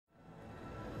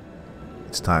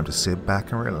it's time to sit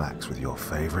back and relax with your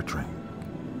favorite drink.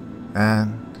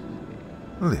 And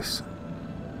listen.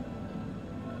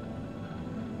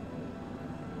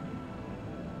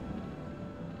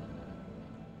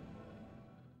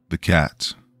 The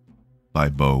Cat by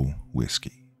Boe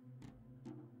Whiskey.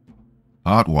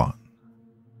 Part 1.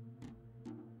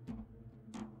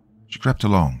 She crept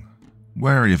along,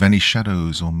 wary of any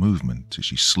shadows or movement as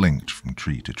she slinked from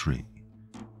tree to tree.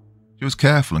 She was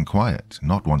careful and quiet,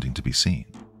 not wanting to be seen.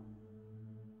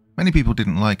 Many people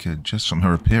didn't like her just from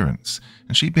her appearance,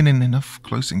 and she'd been in enough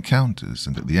close encounters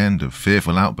and at the end of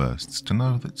fearful outbursts to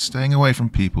know that staying away from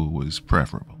people was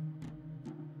preferable.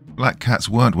 Black cats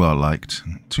weren't well liked,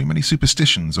 and too many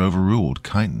superstitions overruled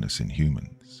kindness in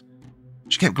humans.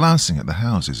 She kept glancing at the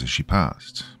houses as she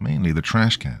passed, mainly the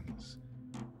trash cans.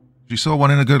 If she saw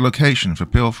one in a good location for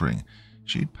pilfering,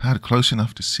 she'd pad close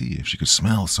enough to see if she could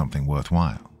smell something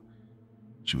worthwhile.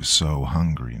 She was so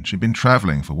hungry, and she'd been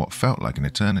traveling for what felt like an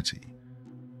eternity.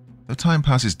 Though time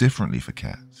passes differently for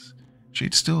cats,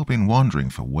 she'd still been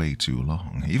wandering for way too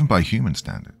long, even by human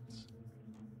standards.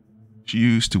 She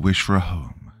used to wish for a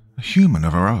home, a human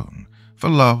of her own, for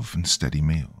love and steady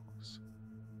meals.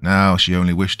 Now she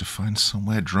only wished to find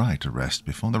somewhere dry to rest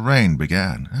before the rain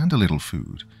began, and a little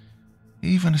food.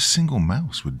 Even a single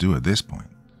mouse would do at this point.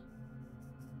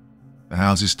 The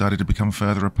houses started to become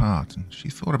further apart, and she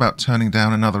thought about turning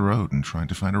down another road and trying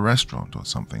to find a restaurant or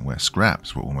something where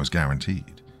scraps were almost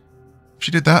guaranteed. If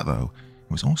she did that, though,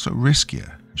 it was also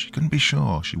riskier, and she couldn't be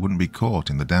sure she wouldn't be caught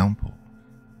in the downpour.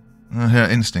 Her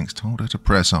instincts told her to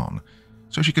press on,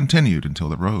 so she continued until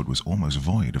the road was almost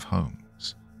void of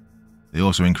homes. They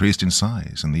also increased in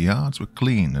size, and the yards were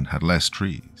clean and had less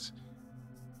trees.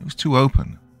 It was too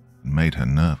open and made her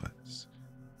nervous.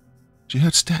 She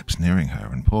heard steps nearing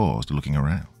her and paused, looking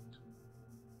around.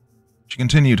 She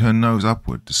continued her nose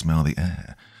upward to smell the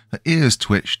air. Her ears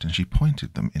twitched, and she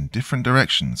pointed them in different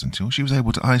directions until she was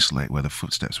able to isolate where the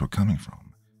footsteps were coming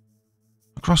from.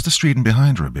 Across the street and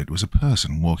behind her a bit was a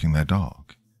person walking their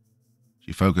dog.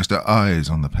 She focused her eyes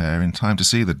on the pair in time to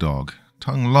see the dog,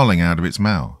 tongue lolling out of its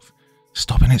mouth,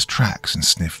 stop in its tracks and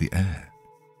sniff the air.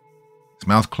 Its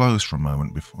mouth closed for a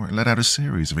moment before it let out a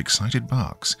series of excited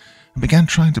barks and began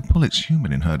trying to pull its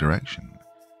human in her direction.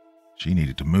 She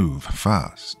needed to move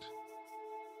fast.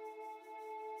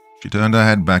 She turned her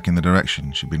head back in the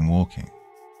direction she'd been walking.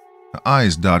 Her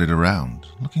eyes darted around,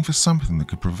 looking for something that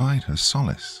could provide her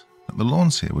solace, but the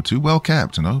lawns here were too well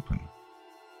kept and open.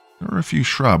 There were a few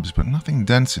shrubs, but nothing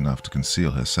dense enough to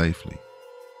conceal her safely.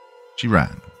 She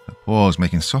ran, her paws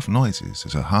making soft noises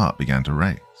as her heart began to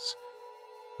race.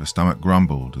 Her stomach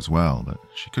grumbled as well, but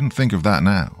she couldn't think of that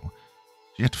now.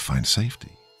 She had to find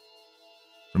safety.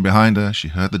 From behind her, she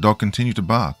heard the dog continue to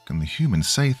bark and the human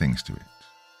say things to it.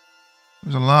 It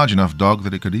was a large enough dog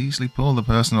that it could easily pull the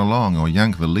person along or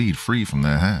yank the lead free from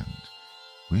their hand,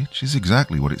 which is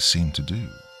exactly what it seemed to do.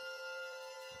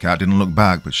 The cat didn't look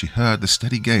back, but she heard the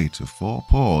steady gait of 4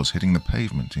 paws hitting the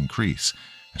pavement increase,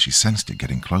 and she sensed it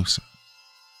getting closer.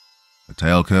 Her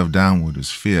tail curved downward as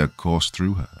fear coursed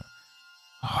through her.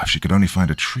 Oh, if she could only find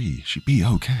a tree, she'd be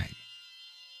okay.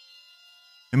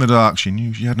 In the dark, she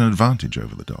knew she had an advantage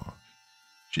over the dog.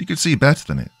 She could see better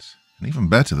than it, and even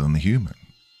better than the human.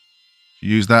 She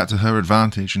used that to her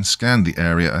advantage and scanned the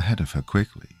area ahead of her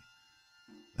quickly.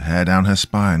 The hair down her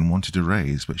spine wanted to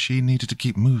raise, but she needed to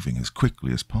keep moving as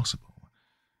quickly as possible.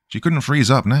 She couldn't freeze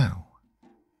up now.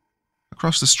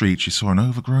 Across the street, she saw an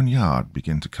overgrown yard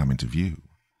begin to come into view.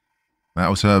 That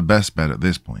was her best bet at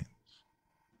this point.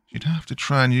 She'd have to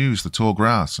try and use the tall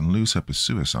grass and lose her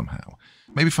pursuer somehow,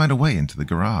 maybe find a way into the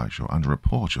garage or under a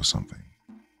porch or something.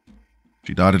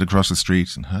 She darted across the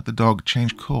street and heard the dog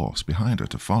change course behind her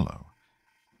to follow.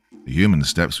 The human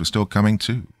steps were still coming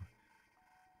too.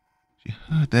 She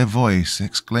heard their voice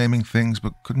exclaiming things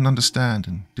but couldn't understand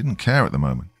and didn't care at the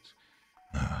moment.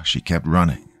 She kept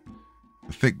running.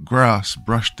 The thick grass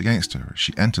brushed against her as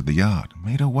she entered the yard and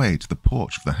made her way to the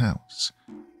porch of the house.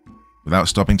 Without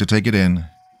stopping to take it in,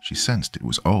 she sensed it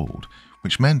was old,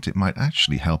 which meant it might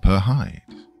actually help her hide.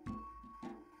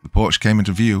 The porch came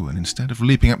into view, and instead of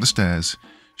leaping up the stairs,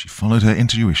 she followed her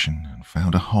intuition and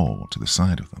found a hole to the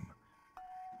side of them.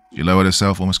 She lowered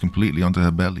herself almost completely onto her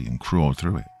belly and crawled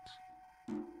through it.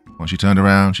 When she turned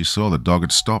around, she saw the dog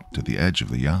had stopped at the edge of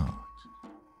the yard.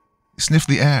 It sniffed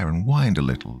the air and whined a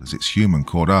little as its human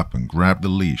caught up and grabbed the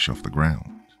leash off the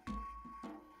ground.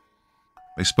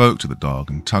 They spoke to the dog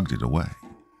and tugged it away,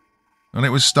 and it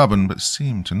was stubborn but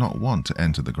seemed to not want to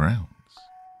enter the grounds.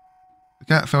 The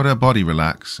cat felt her body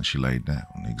relax as she laid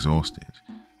down, exhausted,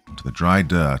 onto the dry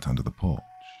dirt under the porch.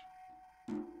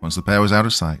 Once the pair was out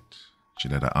of sight, she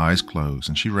let her eyes close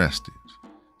and she rested,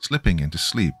 slipping into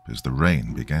sleep as the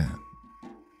rain began.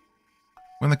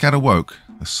 When the cat awoke,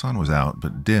 the sun was out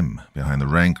but dim behind the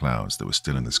rain clouds that were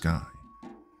still in the sky.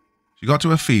 She got to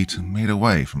her feet and made her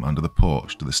way from under the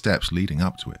porch to the steps leading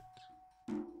up to it.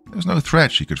 There was no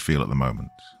threat she could feel at the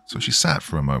moment, so she sat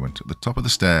for a moment at the top of the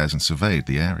stairs and surveyed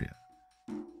the area.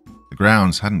 The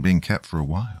grounds hadn't been kept for a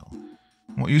while.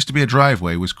 What used to be a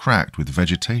driveway was cracked with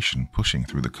vegetation pushing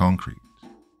through the concrete.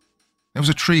 There was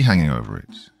a tree hanging over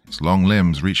it, its long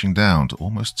limbs reaching down to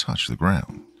almost touch the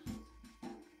ground.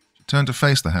 She turned to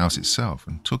face the house itself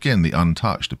and took in the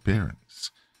untouched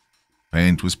appearance.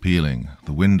 Paint was peeling,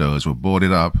 the windows were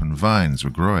boarded up, and vines were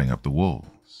growing up the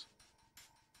walls.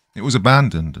 It was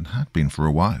abandoned and had been for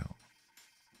a while.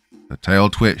 Her tail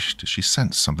twitched as she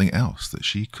sensed something else that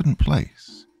she couldn't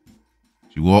place.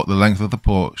 She walked the length of the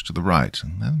porch to the right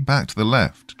and then back to the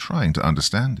left, trying to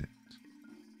understand it.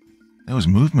 There was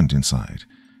movement inside,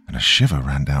 and a shiver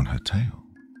ran down her tail.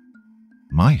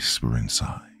 Mice were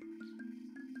inside.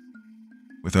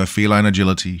 With her feline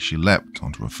agility, she leapt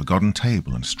onto a forgotten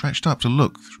table and stretched up to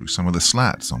look through some of the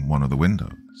slats on one of the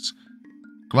windows.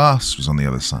 Glass was on the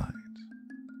other side.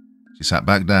 She sat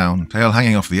back down, tail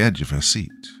hanging off the edge of her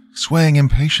seat, swaying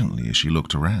impatiently as she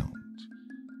looked around.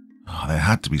 There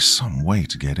had to be some way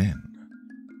to get in.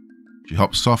 She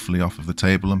hopped softly off of the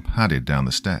table and padded down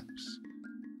the steps.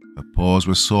 Her paws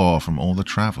were sore from all the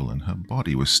travel and her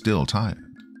body was still tired.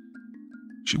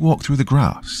 She walked through the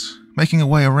grass, making her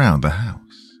way around the house.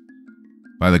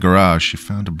 By the garage, she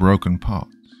found a broken pot.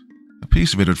 A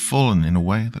piece of it had fallen in a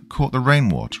way that caught the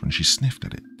rainwater and she sniffed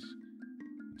at it.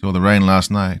 Until the rain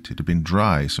last night, it had been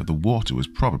dry, so the water was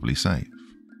probably safe.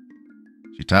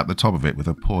 She tapped the top of it with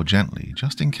her paw gently,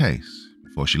 just in case,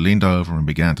 before she leaned over and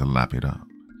began to lap it up.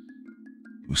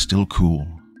 It was still cool,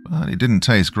 but it didn't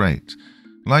taste great,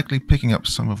 likely picking up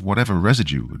some of whatever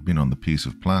residue had been on the piece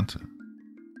of planter.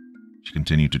 She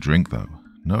continued to drink, though,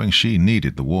 knowing she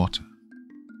needed the water.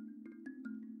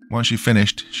 Once she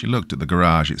finished, she looked at the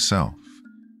garage itself.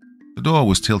 The door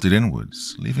was tilted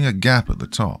inwards, leaving a gap at the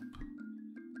top.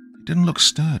 It didn't look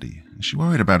sturdy, and she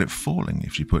worried about it falling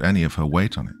if she put any of her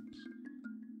weight on it.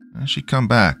 And she'd come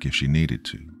back if she needed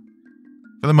to.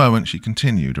 For the moment, she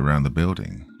continued around the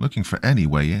building, looking for any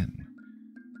way in.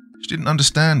 She didn't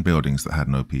understand buildings that had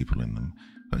no people in them,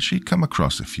 but she'd come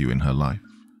across a few in her life.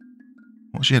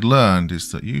 What she had learned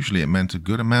is that usually it meant a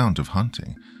good amount of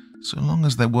hunting, so long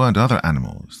as there weren't other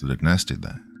animals that had nested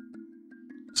there.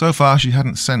 So far, she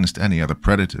hadn't sensed any other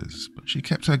predators, but she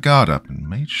kept her guard up and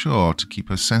made sure to keep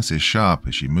her senses sharp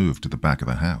as she moved to the back of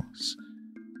the house.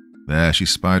 There she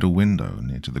spied a window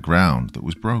near to the ground that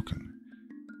was broken.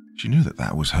 She knew that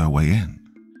that was her way in.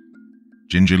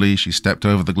 Gingerly, she stepped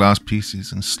over the glass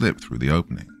pieces and slipped through the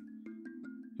opening.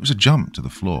 It was a jump to the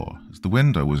floor, as the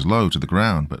window was low to the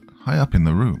ground but high up in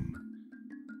the room.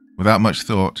 Without much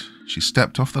thought, she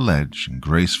stepped off the ledge and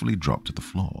gracefully dropped to the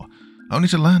floor, only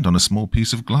to land on a small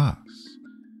piece of glass.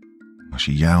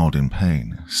 She yowled in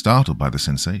pain, startled by the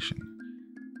sensation.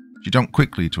 She jumped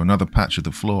quickly to another patch of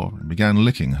the floor and began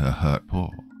licking her hurt paw.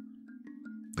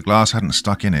 The glass hadn't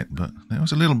stuck in it, but there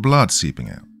was a little blood seeping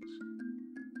out.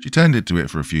 She tended to it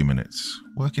for a few minutes,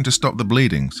 working to stop the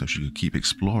bleeding so she could keep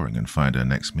exploring and find her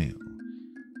next meal.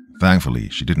 Thankfully,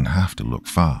 she didn't have to look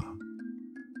far.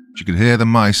 She could hear the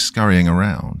mice scurrying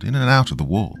around, in and out of the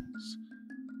walls.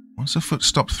 Once her foot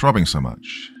stopped throbbing so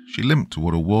much, she limped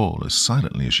toward a wall as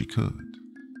silently as she could.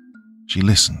 She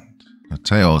listened, her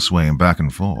tail swaying back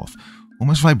and forth,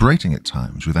 almost vibrating at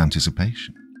times with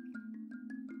anticipation.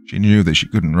 She knew that she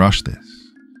couldn't rush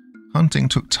this. Hunting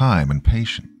took time and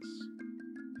patience.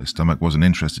 Her stomach wasn't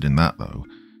interested in that, though,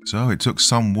 so it took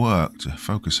some work to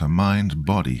focus her mind,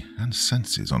 body, and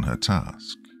senses on her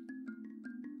task.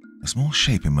 A small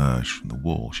shape emerged from the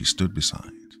wall she stood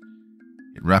beside.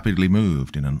 It rapidly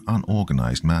moved in an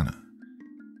unorganized manner.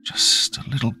 Just a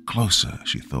little closer,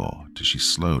 she thought, as she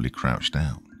slowly crouched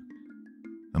down.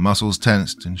 Her muscles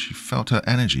tensed, and she felt her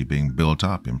energy being built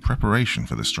up in preparation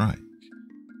for the strike.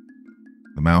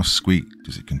 The mouse squeaked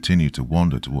as it continued to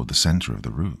wander toward the center of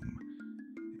the room.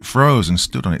 It froze and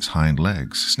stood on its hind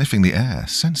legs, sniffing the air,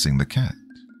 sensing the cat.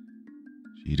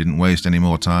 She didn't waste any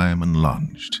more time and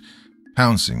lunged,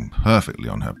 pouncing perfectly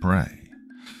on her prey.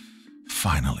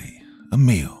 Finally, a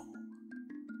meal.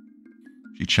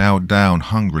 She chowed down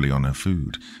hungrily on her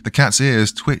food. The cat's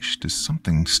ears twitched as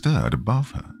something stirred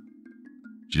above her.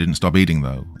 She didn't stop eating,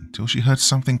 though, until she heard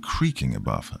something creaking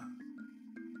above her.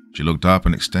 She looked up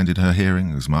and extended her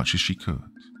hearing as much as she could.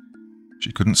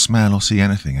 She couldn't smell or see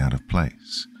anything out of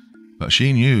place, but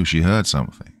she knew she heard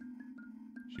something.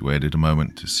 She waited a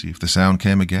moment to see if the sound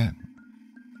came again.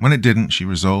 When it didn't, she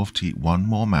resolved to eat one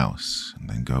more mouse and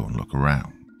then go and look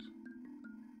around.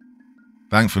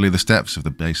 Thankfully, the steps of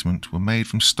the basement were made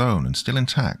from stone and still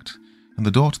intact, and the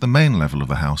door to the main level of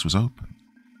the house was open.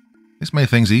 This made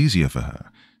things easier for her,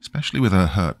 especially with her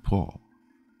hurt paw.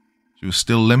 She was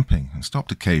still limping and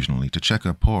stopped occasionally to check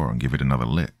her paw and give it another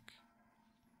lick.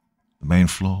 The main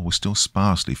floor was still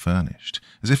sparsely furnished,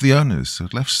 as if the owners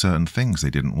had left certain things they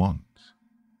didn't want.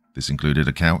 This included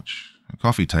a couch, a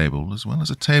coffee table, as well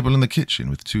as a table in the kitchen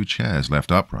with 2 chairs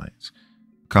left upright,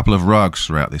 a couple of rugs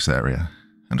throughout this area,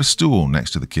 and a stool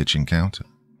next to the kitchen counter.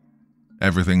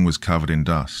 Everything was covered in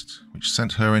dust, which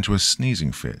sent her into a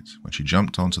sneezing fit when she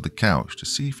jumped onto the couch to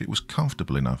see if it was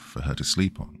comfortable enough for her to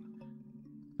sleep on.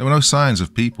 There were no signs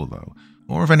of people, though,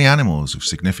 or of any animals of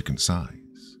significant size.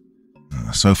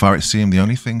 So far it seemed the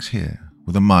only things here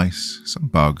were the mice, some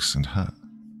bugs, and her.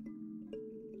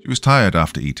 She was tired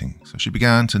after eating, so she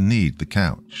began to knead the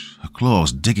couch, her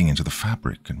claws digging into the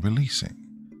fabric and releasing.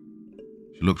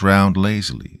 She looked round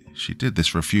lazily. She did this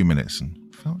for a few minutes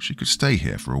and felt she could stay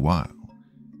here for a while.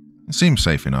 It seemed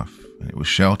safe enough, and it was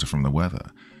shelter from the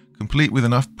weather, complete with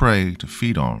enough prey to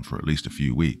feed on for at least a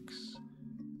few weeks.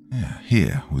 Yeah,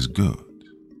 here was good.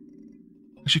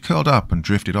 As she curled up and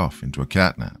drifted off into a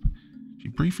catnap, she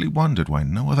briefly wondered why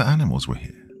no other animals were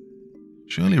here.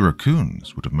 Surely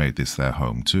raccoons would have made this their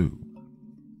home too.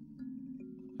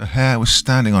 Her hair was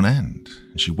standing on end,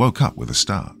 and she woke up with a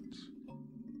start.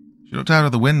 She looked out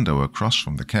of the window across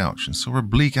from the couch and saw a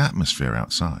bleak atmosphere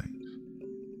outside.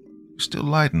 It was still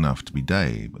light enough to be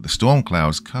day, but the storm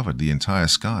clouds covered the entire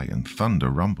sky and thunder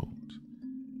rumbled.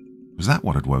 Was that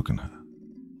what had woken her?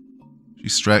 She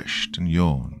stretched and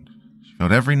yawned. She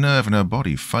felt every nerve in her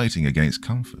body fighting against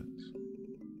comfort.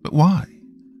 But why?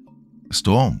 A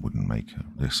storm wouldn't make her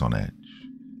this on edge.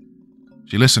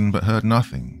 She listened but heard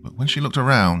nothing, but when she looked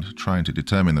around, trying to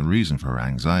determine the reason for her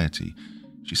anxiety,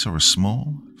 she saw a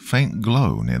small, faint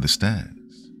glow near the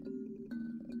stairs.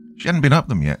 She hadn't been up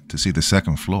them yet to see the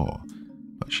second floor,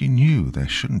 but she knew there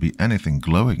shouldn't be anything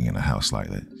glowing in a house like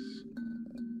this.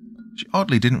 She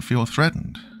oddly didn't feel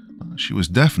threatened, but she was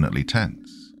definitely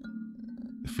tense.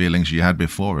 The feeling she had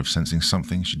before of sensing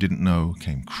something she didn't know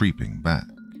came creeping back.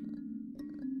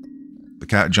 The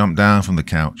cat jumped down from the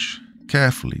couch,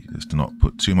 carefully as to not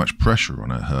put too much pressure on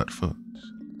her hurt foot.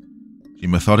 She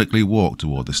methodically walked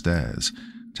toward the stairs,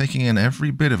 taking in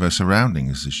every bit of her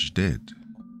surroundings as she did.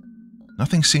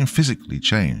 Nothing seemed physically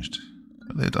changed,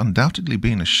 but there had undoubtedly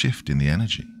been a shift in the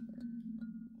energy.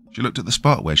 She looked at the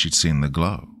spot where she'd seen the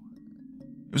glow.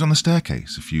 It was on the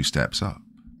staircase a few steps up.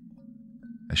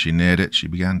 As she neared it, she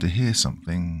began to hear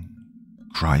something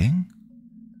crying.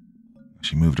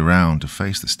 She moved around to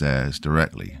face the stairs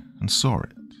directly and saw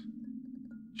it.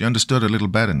 She understood a little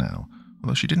better now,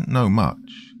 although she didn't know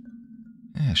much.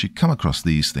 Yeah, she'd come across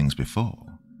these things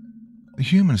before. The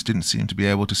humans didn't seem to be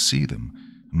able to see them,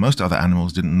 and most other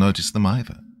animals didn't notice them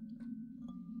either.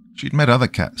 She'd met other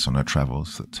cats on her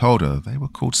travels that told her they were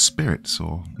called spirits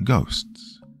or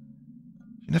ghosts.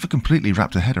 She never completely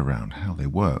wrapped her head around how they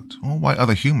worked or why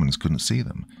other humans couldn't see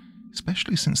them,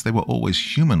 especially since they were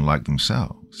always human-like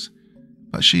themselves.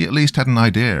 But she at least had an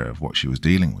idea of what she was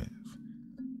dealing with.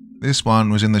 This one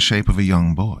was in the shape of a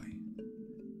young boy.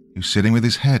 He was sitting with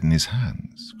his head in his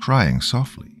hands, crying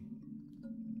softly.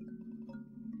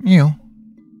 "Meow,"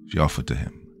 she offered to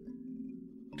him.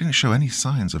 He didn't show any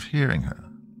signs of hearing her.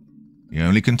 He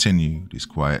only continued his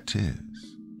quiet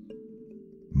tears.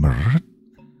 "Mrrrt."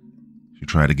 She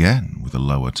tried again with a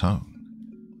lower tone.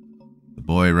 The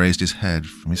boy raised his head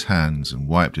from his hands and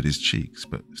wiped at his cheeks,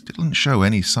 but still didn't show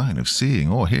any sign of seeing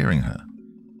or hearing her.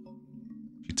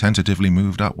 She tentatively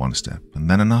moved up one step and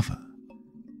then another.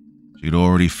 She could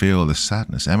already feel the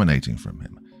sadness emanating from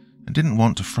him and didn't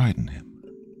want to frighten him.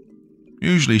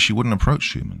 Usually she wouldn't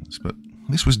approach humans, but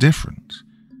this was different.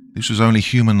 This was only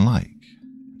human-like.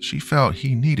 She felt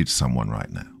he needed someone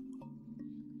right now.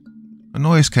 A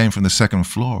noise came from the second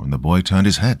floor and the boy turned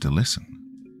his head to listen.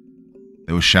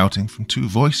 There was shouting from 2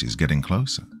 voices getting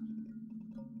closer.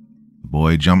 The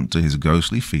boy jumped to his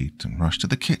ghostly feet and rushed to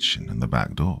the kitchen and the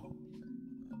back door.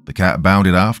 The cat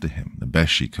bounded after him the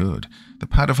best she could, the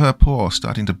pad of her paw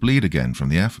starting to bleed again from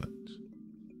the effort.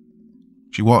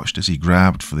 She watched as he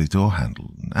grabbed for the door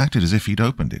handle and acted as if he'd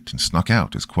opened it and snuck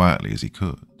out as quietly as he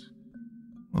could.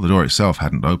 Well, the door itself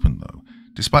hadn't opened, though,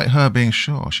 despite her being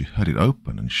sure she heard it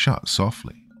open and shut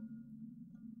softly.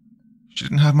 She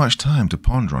didn't have much time to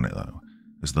ponder on it, though,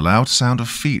 as the loud sound of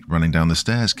feet running down the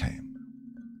stairs came.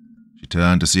 She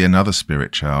turned to see another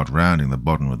spirit child rounding the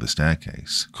bottom of the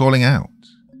staircase, calling out.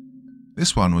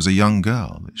 This one was a young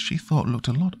girl that she thought looked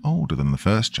a lot older than the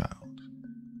first child.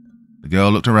 The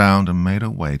girl looked around and made her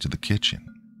way to the kitchen.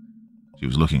 She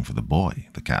was looking for the boy,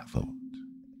 the cat thought.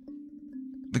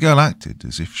 The girl acted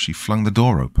as if she flung the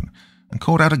door open and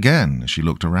called out again as she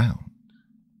looked around.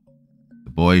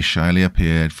 The boy shyly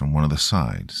appeared from one of the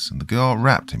sides, and the girl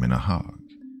wrapped him in a hug.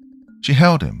 She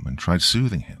held him and tried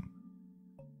soothing him,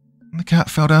 and the cat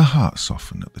felt her heart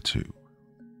soften at the two.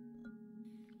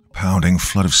 A pounding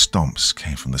flood of stomps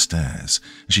came from the stairs,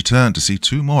 and she turned to see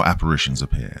two more apparitions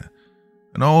appear.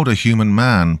 An older human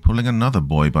man pulling another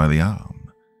boy by the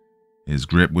arm. His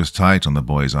grip was tight on the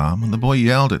boy's arm, and the boy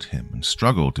yelled at him and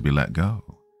struggled to be let go.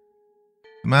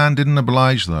 The man didn't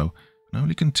oblige, though, and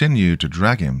only continued to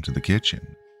drag him to the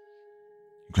kitchen.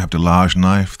 He grabbed a large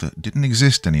knife that didn't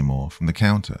exist anymore from the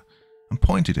counter and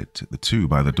pointed it at the two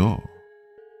by the door.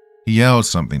 He yelled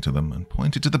something to them and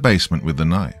pointed to the basement with the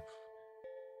knife.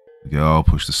 The girl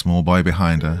pushed the small boy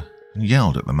behind her and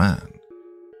yelled at the man.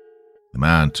 The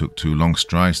man took 2 long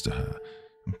strides to her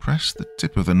and pressed the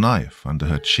tip of the knife under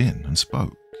her chin and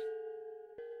spoke.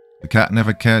 The cat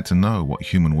never cared to know what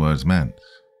human words meant,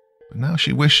 but now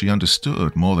she wished she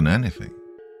understood more than anything.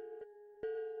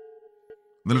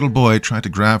 The little boy tried to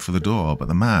grab for the door, but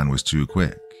the man was too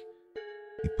quick.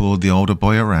 He pulled the older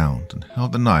boy around and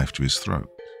held the knife to his throat.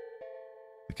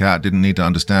 The cat didn't need to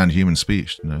understand human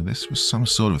speech to know this was some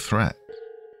sort of threat.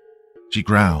 She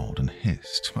growled and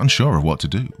hissed, unsure of what to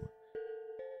do.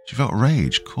 She felt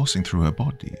rage coursing through her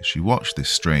body as she watched this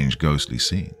strange ghostly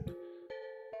scene.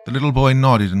 The little boy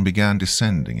nodded and began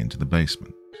descending into the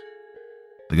basement.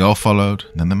 The girl followed,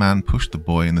 and then the man pushed the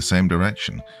boy in the same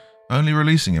direction, only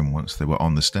releasing him once they were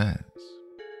on the stairs.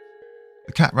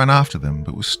 The cat ran after them,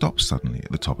 but was stopped suddenly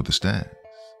at the top of the stairs.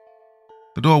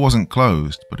 The door wasn't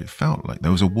closed, but it felt like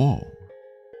there was a wall.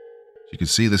 She could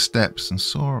see the steps and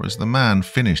saw as the man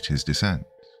finished his descent.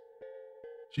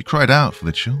 She cried out for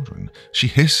the children. She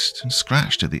hissed and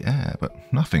scratched at the air,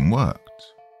 but nothing worked.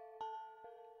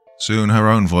 Soon her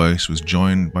own voice was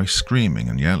joined by screaming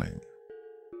and yelling.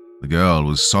 The girl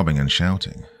was sobbing and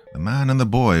shouting. The man and the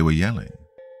boy were yelling.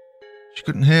 She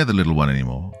couldn't hear the little one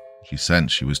anymore. She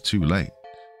sensed she was too late.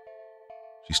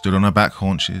 She stood on her back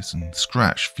haunches and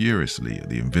scratched furiously at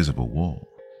the invisible wall.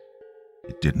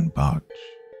 It didn't budge.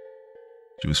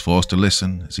 She was forced to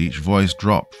listen as each voice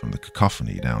dropped from the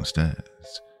cacophony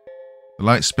downstairs. The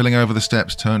light spilling over the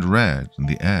steps turned red and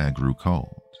the air grew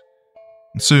cold.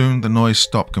 And soon the noise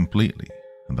stopped completely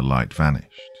and the light vanished.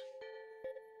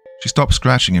 She stopped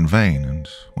scratching in vain, and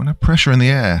when a pressure in the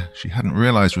air she hadn't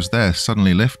realized was there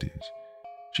suddenly lifted,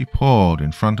 she pawed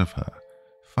in front of her,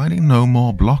 finding no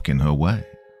more block in her way.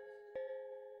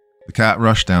 The cat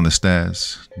rushed down the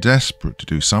stairs, desperate to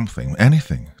do something,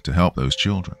 anything, to help those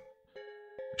children.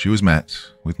 She was met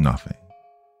with nothing.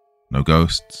 No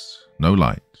ghosts, no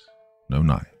light, no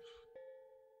knife.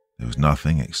 There was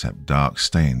nothing except dark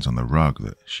stains on the rug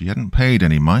that she hadn't paid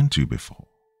any mind to before.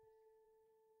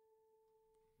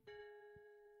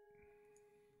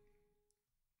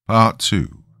 Part 2.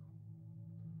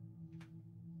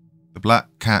 The black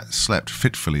cat slept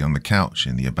fitfully on the couch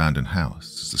in the abandoned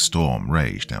house as the storm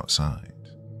raged outside.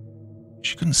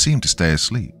 She couldn't seem to stay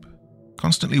asleep,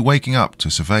 constantly waking up to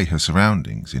survey her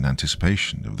surroundings in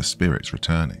anticipation of the spirits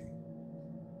returning.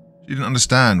 She didn't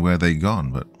understand where they'd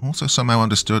gone, but also somehow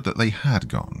understood that they had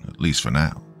gone, at least for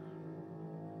now.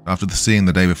 After the scene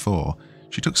the day before,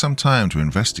 she took some time to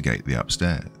investigate the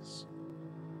upstairs.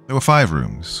 There were 5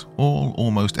 rooms, all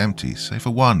almost empty, save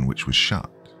for one which was shut.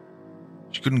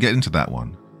 She couldn't get into that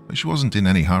one, but she wasn't in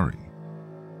any hurry.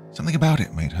 Something about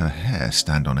it made her hair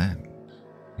stand on end.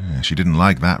 She didn't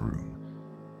like that room.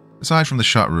 Aside from the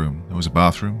shut room, there was a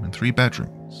bathroom and 3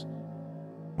 bedrooms.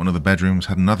 One of the bedrooms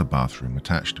had another bathroom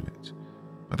attached to it,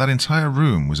 but that entire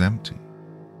room was empty.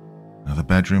 Another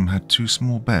bedroom had 2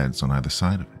 small beds on either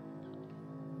side of it.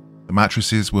 The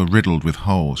mattresses were riddled with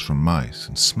holes from mice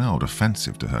and smelled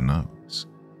offensive to her nose.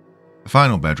 The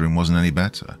final bedroom wasn't any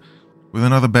better, with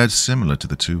another bed similar to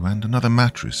the 2 and another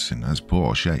mattress in as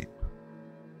poor shape.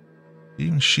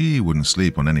 Even she wouldn't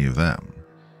sleep on any of them.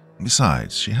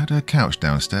 Besides, she had her couch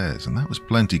downstairs, and that was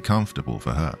plenty comfortable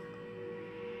for her.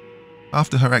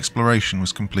 After her exploration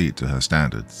was complete to her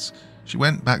standards, she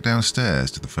went back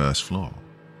downstairs to the first floor.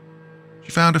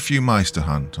 She found a few mice to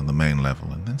hunt on the main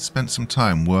level and then spent some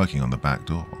time working on the back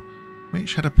door,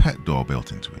 which had a pet door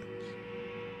built into it.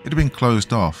 It had been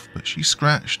closed off, but she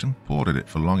scratched and pawed at it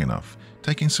for long enough,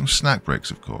 taking some snack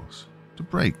breaks, of course, to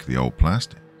break the old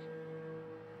plastic.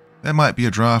 There might be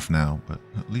a draft now, but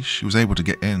at least she was able to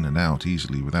get in and out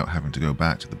easily without having to go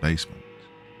back to the basement.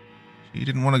 She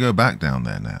didn't want to go back down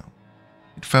there now.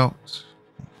 It felt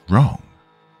wrong.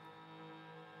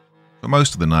 For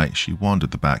most of the night, she wandered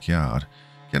the backyard,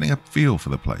 getting a feel for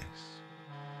the place.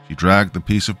 She dragged the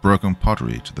piece of broken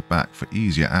pottery to the back for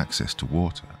easier access to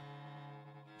water.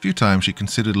 A few times she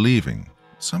considered leaving,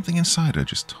 but something inside her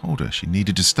just told her she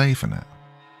needed to stay for now.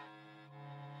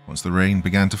 Once the rain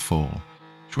began to fall,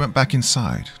 she went back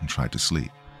inside and tried to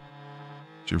sleep.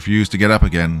 She refused to get up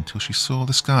again until she saw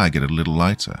the sky get a little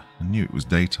lighter and knew it was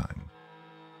daytime.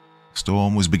 The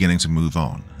storm was beginning to move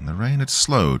on, and the rain had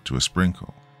slowed to a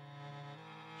sprinkle.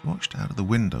 She watched out of the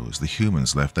window as the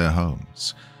humans left their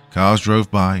homes. Cars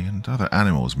drove by and other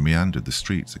animals meandered the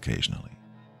streets occasionally.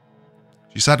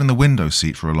 She sat in the window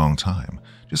seat for a long time,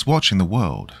 just watching the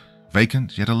world,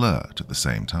 vacant yet alert at the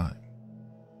same time.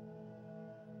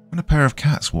 When a pair of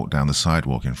cats walked down the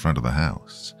sidewalk in front of the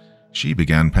house, she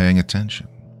began paying attention.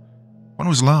 One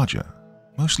was larger,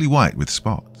 mostly white with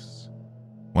spots,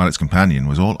 while its companion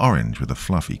was all orange with a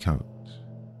fluffy coat.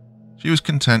 She was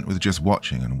content with just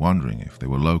watching and wondering if they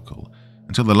were local,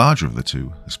 until the larger of the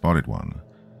two, the spotted one,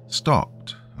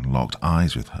 stopped and locked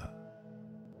eyes with her.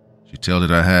 She tilted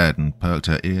her head and perked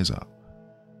her ears up.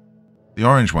 The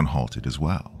orange one halted as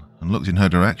well and looked in her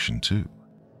direction too.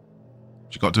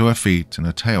 She got to her feet and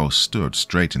her tail stood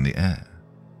straight in the air.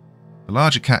 The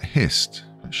larger cat hissed,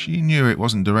 but she knew it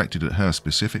wasn't directed at her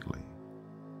specifically.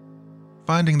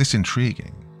 Finding this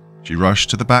intriguing, she rushed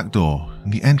to the back door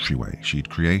and the entryway she'd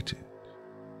created.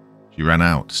 She ran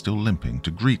out, still limping,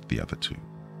 to greet the other two.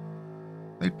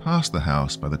 They'd passed the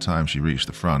house by the time she reached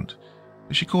the front,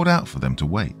 but she called out for them to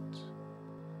wait.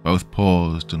 Both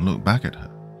paused and looked back at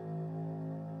her.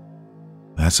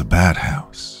 "That's a bad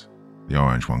house," the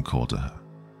orange one called to her.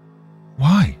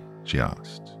 "Why?" she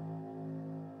asked.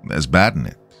 "There's bad in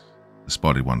it," the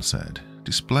spotted one said,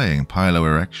 displaying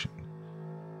piloerection.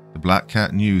 The black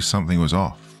cat knew something was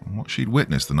off from what she'd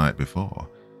witnessed the night before,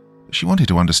 but she wanted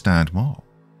to understand more.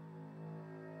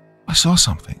 "I saw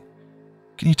something.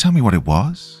 Can you tell me what it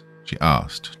was?" she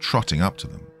asked, trotting up to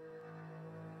them.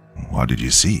 "What did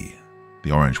you see?"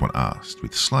 the orange one asked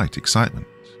with slight excitement.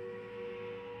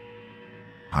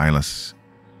 "Hylas,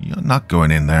 you're not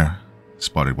going in there," the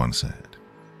spotted one said.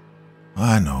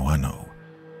 I know.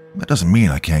 That doesn't mean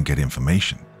I can't get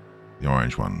information," the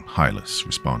orange one, Hylas,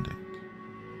 responded.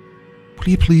 "Will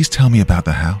you please tell me about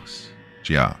the house?"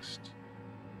 she asked.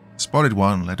 The spotted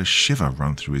one let a shiver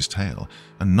run through his tail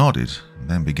and nodded and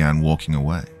then began walking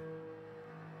away.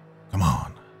 "Come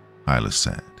on," Hylas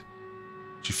said.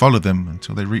 She followed them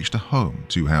until they reached a home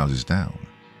 2 houses down.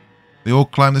 They all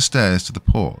climbed the stairs to the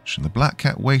porch and the black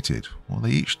cat waited while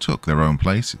they each took their own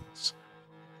places.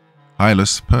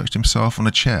 Hylas perched himself on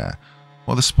a chair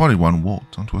while the spotted one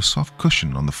walked onto a soft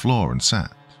cushion on the floor and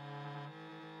sat.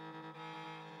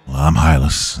 "Well, I'm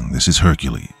Hylas, and this is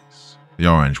Hercules," the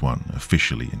orange one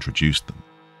officially introduced them.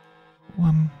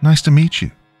 "Well, nice to meet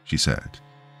you," she said.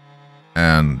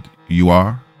 "And you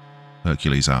are?"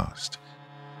 Hercules asked.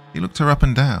 He looked her up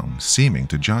and down, seeming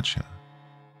to judge her.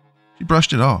 She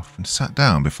brushed it off and sat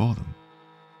down before them.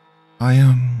 I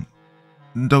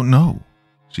don't know,"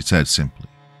 she said simply.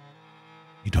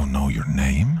 "You don't know your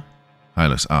name?"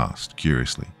 Hylas asked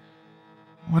curiously.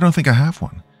 "I don't think I have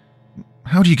one.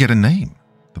 How do you get a name?"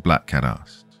 the black cat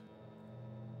asked.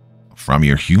 "From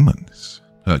your humans,"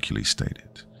 Hercules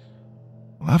stated.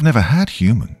 "Well, I've never had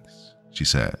humans," she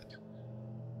said.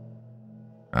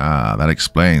 "Ah, that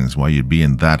explains why you'd be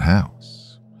in that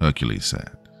house," Hercules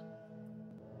said.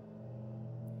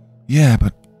 "Yeah,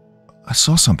 but I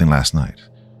saw something last night.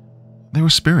 There were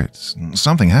spirits.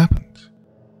 Something happened.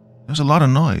 There was a lot of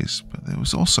noise, but there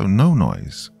was also no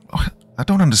noise. Oh, I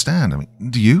don't understand.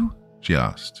 Do you?" she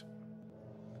asked.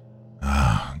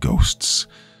 "Ah, ghosts.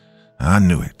 I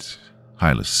knew it,"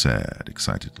 Hylas said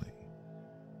excitedly.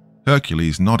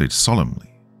 Hercules nodded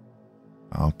solemnly.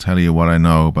 "I'll tell you what I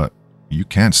know, but you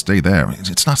can't stay there.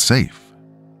 It's not safe."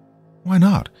 "Why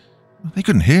not? They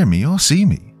couldn't hear me or see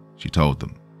me," she told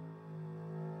them.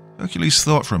 Hercules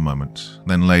thought for a moment,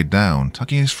 then laid down,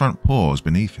 tucking his front paws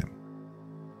beneath him.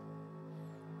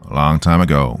 "A long time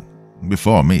ago,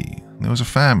 before me, there was a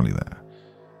family there,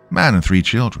 a man and 3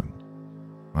 children.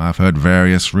 I've heard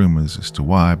various rumors as to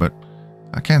why, but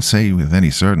I can't say with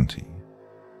any certainty.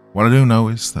 What I do know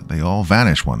is that they all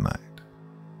vanished one night.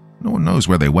 No one knows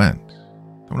where they went.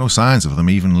 There were no signs of them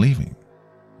even leaving.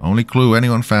 Only clue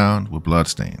anyone found were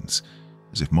bloodstains,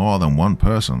 as if more than one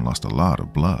person lost a lot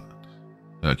of blood,"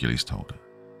 Hercules told her.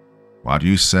 "What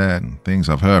you said and things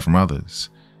I've heard from others,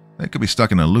 they could be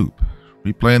stuck in a loop,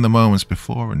 replaying the moments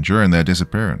before and during their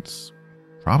disappearance,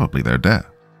 probably their death."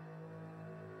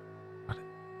 "But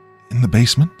in the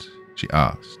basement?" she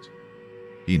asked.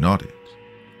 He nodded.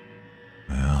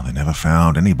 "Well, they never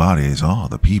found any bodies or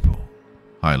the people,"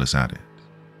 Hylas added.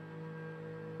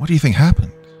 "What do you think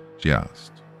happened?" she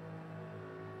asked.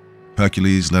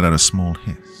 Hercules let out a small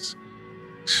hiss.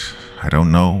 I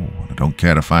don't know, and I don't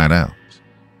care to find out.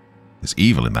 There's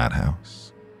evil in that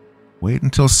house. Wait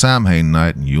until Samhain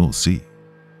night and you'll see.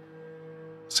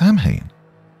 Samhain?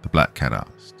 The black cat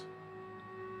asked.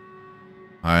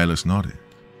 Hylas nodded.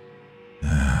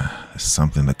 There's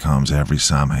something that comes every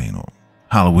Samhain, or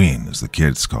Halloween as the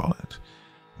kids call it.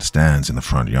 It stands in the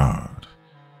front yard.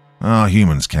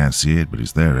 Humans can't see it, but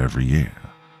it's there every year.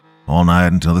 All night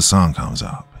until the sun comes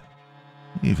up.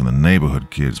 Even the neighborhood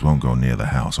kids won't go near the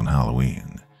house on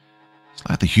Halloween. It's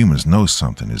like the humans know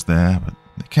something is there, but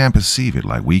they can't perceive it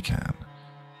like we can.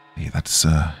 Hey, that's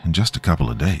in just a couple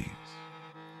of days.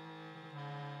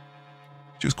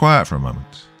 She was quiet for a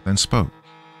moment, then spoke.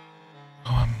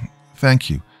 Thank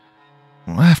you.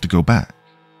 I have to go back.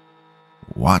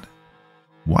 What?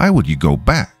 Why would you go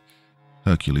back?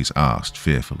 Hercules asked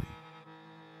fearfully.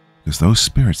 Because those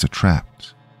spirits are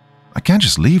trapped. I can't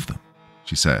just leave them,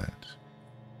 she said.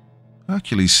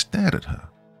 Hercules stared at her.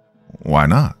 Why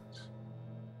not?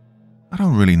 I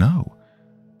don't really know.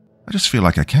 I just feel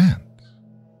like I can't.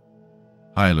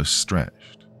 Hylas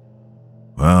stretched.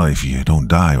 Well, if you don't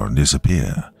die or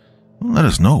disappear, let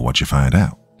us know what you find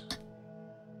out.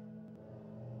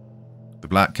 The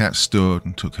black cat stood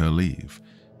and took her leave,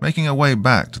 making her way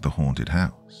back to the haunted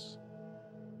house.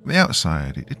 From the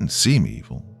outside, it didn't seem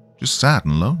evil, just sad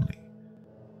and lonely.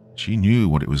 She knew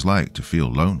what it was like to feel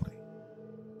lonely.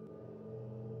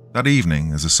 That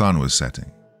evening, as the sun was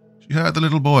setting, she heard the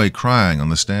little boy crying on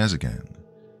the stairs again.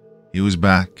 He was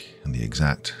back in the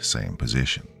exact same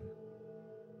position.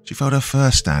 She felt her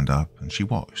fur stand up and she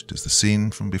watched as the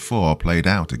scene from before played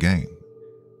out again.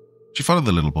 She followed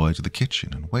the little boy to the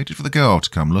kitchen and waited for the girl to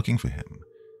come looking for him.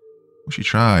 She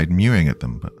tried mewing at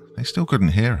them, but they still couldn't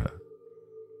hear her.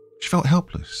 She felt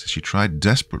helpless as she tried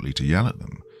desperately to yell at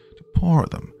them, to paw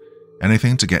at them,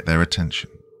 anything to get their attention.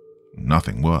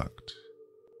 Nothing worked.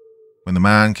 When the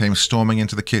man came storming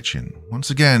into the kitchen, once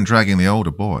again dragging the older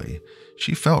boy,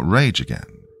 she felt rage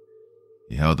again.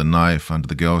 He held the knife under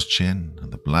the girl's chin,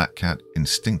 and the black cat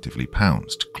instinctively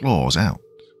pounced, claws out.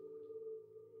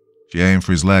 She aimed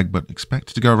for his leg, but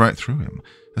expected to go right through him,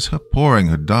 as her pawing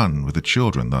had done with the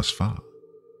children thus far.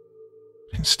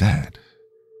 Instead,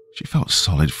 she felt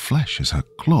solid flesh as her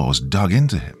claws dug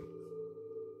into him.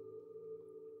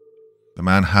 The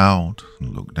man howled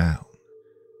and looked down.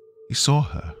 He saw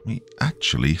her. He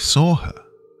actually saw her.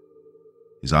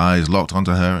 His eyes locked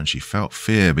onto her, and she felt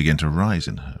fear begin to rise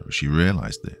in her as she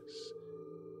realized this.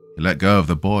 He let go of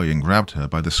the boy and grabbed her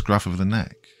by the scruff of the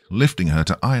neck, lifting her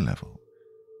to eye level.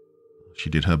 She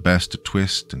did her best to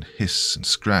twist and hiss and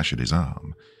scratch at his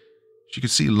arm. She could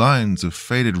see lines of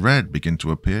faded red begin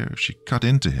to appear as she cut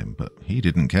into him, but he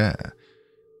didn't care.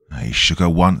 He shook her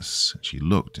once, and she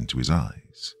looked into his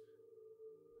eyes.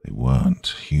 They weren't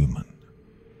human.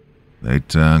 They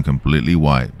turned completely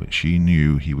white, but she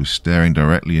knew he was staring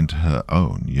directly into her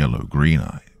own yellow-green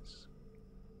eyes.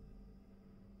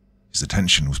 His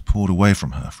attention was pulled away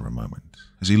from her for a moment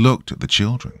as he looked at the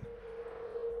children.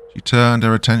 She turned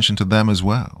her attention to them as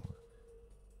well.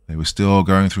 They were still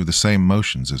going through the same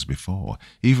motions as before,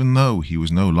 even though he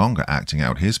was no longer acting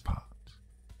out his part.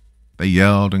 They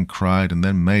yelled and cried and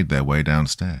then made their way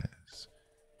downstairs.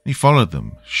 He followed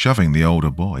them, shoving the older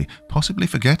boy, possibly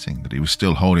forgetting that he was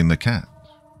still holding the cat.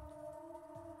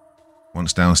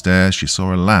 Once downstairs, she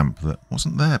saw a lamp that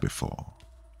wasn't there before.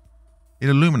 It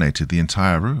illuminated the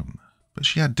entire room, but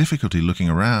she had difficulty looking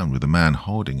around with the man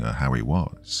holding her how he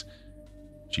was.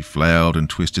 She flailed and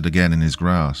twisted again in his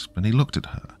grasp, and he looked at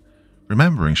her,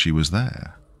 remembering she was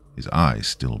there, his eyes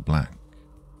still blank.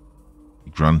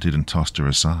 He grunted and tossed her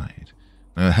aside.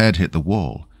 Her head hit the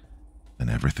wall, then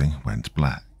everything went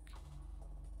black.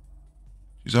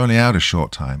 She was only out a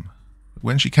short time, but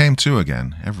when she came to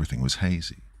again, everything was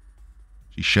hazy.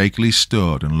 She shakily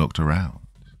stood and looked around.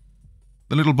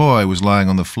 The little boy was lying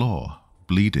on the floor,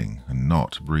 bleeding and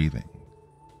not breathing.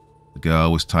 The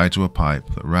girl was tied to a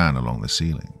pipe that ran along the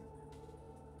ceiling.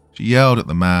 She yelled at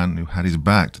the man who had his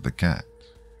back to the cat.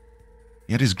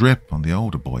 He had his grip on the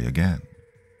older boy again.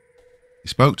 He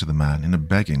spoke to the man in a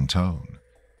begging tone.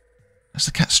 As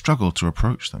the cat struggled to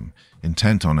approach them,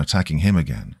 intent on attacking him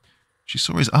again, she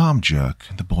saw his arm jerk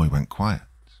and the boy went quiet.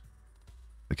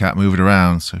 The cat moved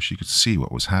around so she could see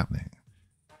what was happening.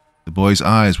 The boy's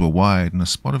eyes were wide and a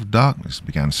spot of darkness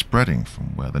began spreading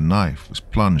from where the knife was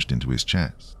plunged into his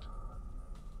chest.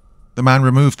 The man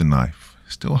removed the knife,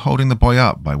 still holding the boy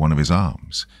up by one of his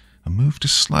arms, and moved to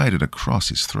slide it across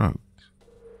his throat.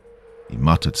 He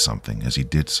muttered something as he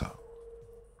did so.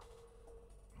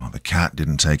 Well, the cat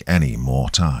didn't take any more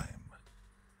time.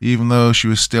 Even though she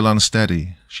was still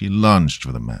unsteady, she lunged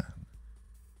for the man.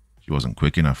 She wasn't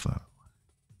quick enough, though.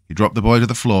 He dropped the boy to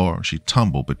the floor and she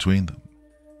tumbled between them.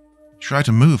 She tried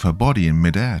to move her body in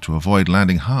midair to avoid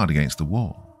landing hard against the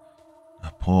wall.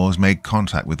 Her paws made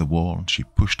contact with the wall and she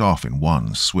pushed off in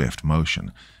one swift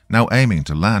motion, now aiming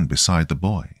to land beside the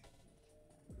boy.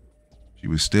 She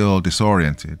was still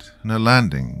disoriented and her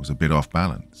landing was a bit off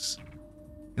balance.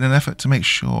 In an effort to make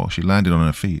sure she landed on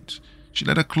her feet, she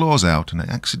let her claws out and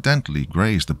accidentally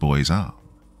grazed the boy's arm.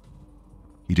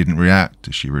 He didn't react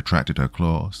as she retracted her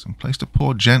claws and placed a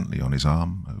paw gently on his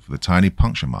arm over the tiny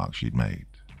puncture mark she'd made.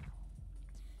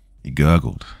 He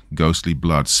gurgled, ghostly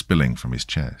blood spilling from his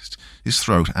chest, his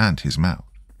throat and his mouth.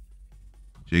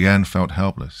 She again felt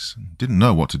helpless and didn't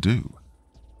know what to do.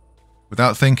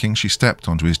 Without thinking, she stepped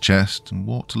onto his chest and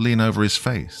walked to lean over his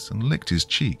face and licked his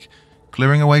cheek,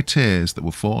 clearing away tears that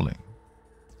were falling.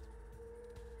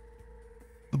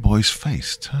 The boy's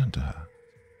face turned to her,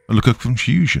 a look of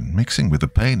confusion mixing with the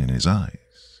pain in his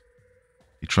eyes.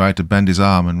 He tried to bend his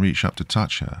arm and reach up to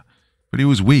touch her, but he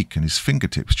was weak and his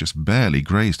fingertips just barely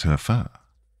grazed her fur.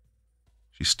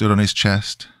 She stood on his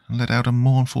chest and let out a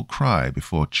mournful cry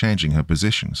before changing her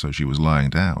position so she was lying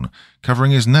down,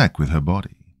 covering his neck with her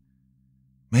body.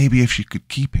 Maybe if she could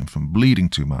keep him from bleeding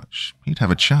too much, he'd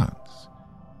have a chance.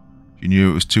 She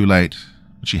knew it was too late,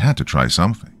 but she had to try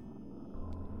something.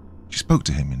 She spoke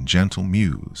to him in gentle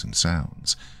mews and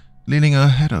sounds, leaning her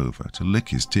head over to lick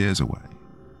his tears away.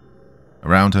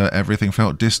 Around her, everything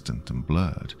felt distant and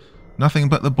blurred. Nothing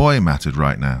but the boy mattered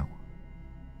right now.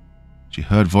 She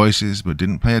heard voices but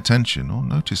didn't pay attention or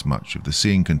notice much of the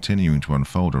scene continuing to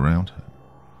unfold around her.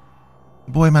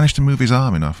 The boy managed to move his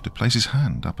arm enough to place his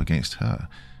hand up against her,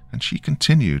 and she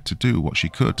continued to do what she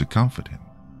could to comfort him.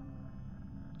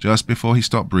 Just before he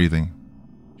stopped breathing,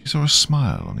 she saw a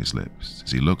smile on his lips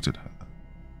as he looked at her.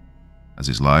 As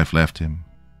his life left him,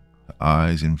 her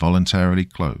eyes involuntarily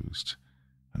closed,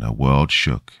 and her world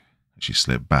shook as she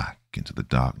slipped back into the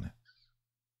darkness.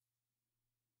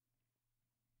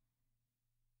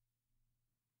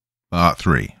 Part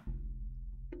 3.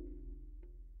 The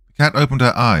cat opened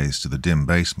her eyes to the dim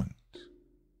basement.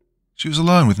 She was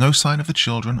alone with no sign of the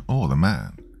children or the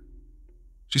man.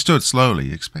 She stood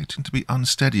slowly, expecting to be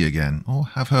unsteady again or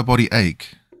have her body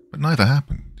ache, but neither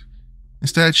happened.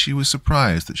 Instead, she was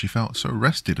surprised that she felt so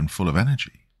rested and full of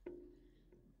energy.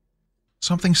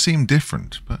 Something seemed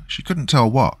different, but she couldn't tell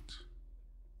what.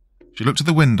 She looked to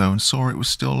the window and saw it was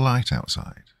still light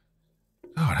outside.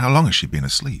 God, how long has she been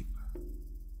asleep?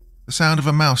 The sound of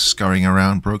a mouse scurrying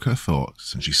around broke her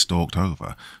thoughts, and she stalked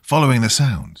over, following the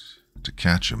sound, to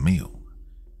catch a meal.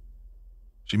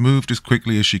 She moved as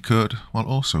quickly as she could, while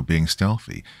also being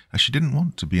stealthy, as she didn't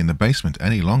want to be in the basement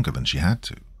any longer than she had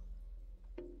to.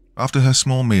 After her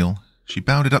small meal, she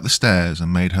bounded up the stairs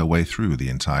and made her way through the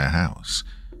entire house,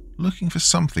 looking for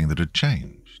something that had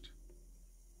changed.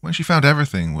 When she found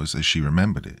everything was as she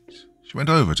remembered it, she went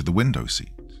over to the window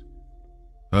seat.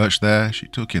 Perched there, she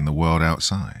took in the world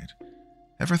outside.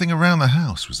 Everything around the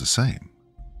house was the same.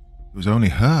 It was only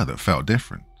her that felt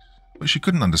different, but she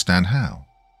couldn't understand how.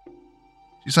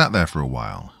 She sat there for a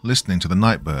while, listening to the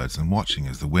night birds and watching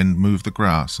as the wind moved the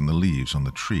grass and the leaves on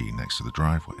the tree next to the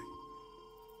driveway.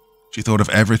 She thought of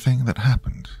everything that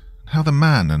happened, and how the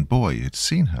man and boy had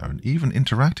seen her and even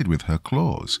interacted with her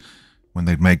claws when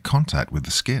they'd made contact with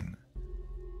the skin.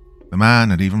 The man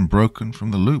had even broken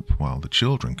from the loop while the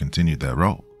children continued their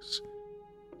roles.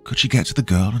 Could she get to the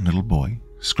girl and little boy,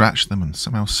 scratch them and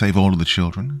somehow save all of the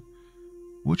children?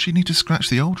 Would she need to scratch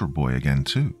the older boy again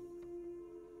too?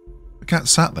 The cat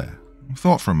sat there and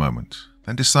thought for a moment,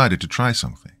 then decided to try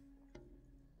something.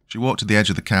 She walked to the edge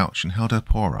of the couch and held her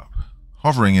paw up,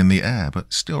 hovering in the air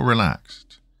but still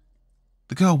relaxed.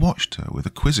 The girl watched her with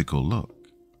a quizzical look.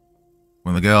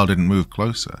 When the girl didn't move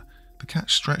closer, the cat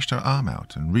stretched her arm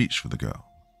out and reached for the girl.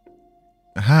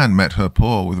 A hand met her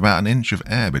paw with about an inch of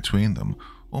air between them,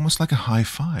 almost like a high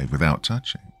five without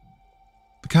touching.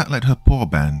 The cat let her paw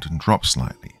bend and drop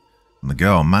slightly, and the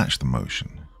girl matched the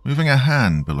motion, moving her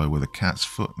hand below where the cat's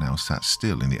foot now sat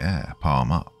still in the air,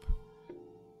 palm up.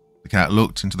 The cat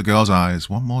looked into the girl's eyes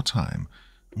one more time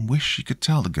and wished she could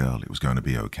tell the girl it was going to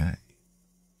be okay.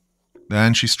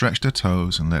 Then she stretched her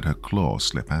toes and let her claw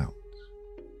slip out.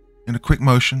 In a quick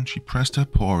motion, she pressed her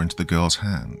paw into the girl's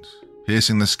hand,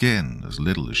 piercing the skin as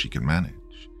little as she could manage.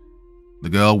 The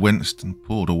girl winced and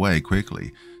pulled away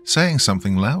quickly, saying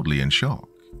something loudly in shock.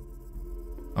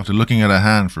 After looking at her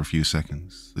hand for a few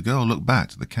seconds, the girl looked back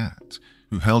to the cat,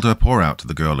 who held her paw out to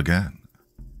the girl again.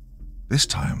 This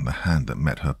time, the hand that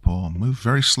met her paw moved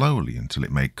very slowly until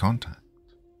it made contact.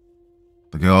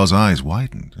 The girl's eyes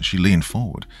widened as she leaned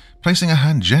forward, placing her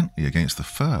hand gently against the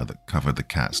fur that covered the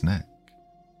cat's neck.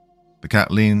 The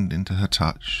cat leaned into her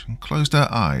touch and closed her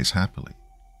eyes happily.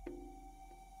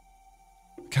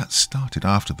 The cat started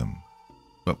after them,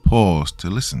 but paused to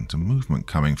listen to movement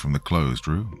coming from the closed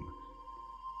room.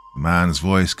 The man's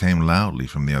voice came loudly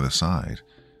from the other side,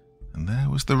 and there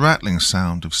was the rattling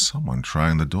sound of someone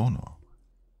trying the doorknob.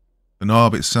 The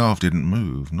knob itself didn't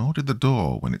move, nor did the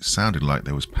door when it sounded like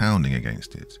there was pounding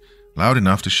against it, loud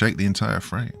enough to shake the entire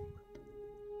frame.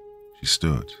 She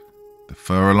stood, the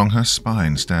fur along her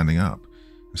spine standing up,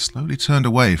 and slowly turned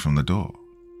away from the door.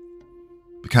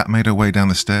 The cat made her way down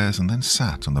the stairs and then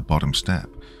sat on the bottom step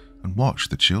and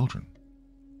watched the children.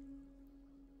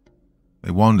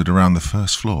 They wandered around the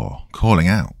first floor, calling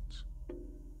out.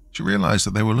 She realized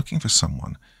that they were looking for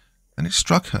someone, and it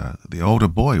struck her that the older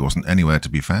boy wasn't anywhere to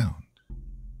be found.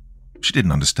 She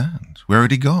didn't understand. Where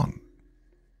had he gone?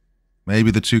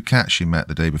 Maybe the two cats she met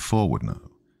the day before would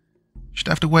know. She'd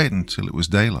have to wait until it was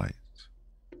daylight.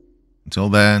 Until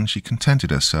then, she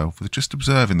contented herself with just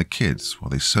observing the kids while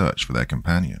they searched for their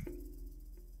companion.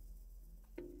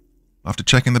 After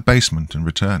checking the basement and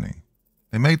returning,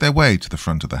 they made their way to the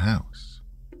front of the house,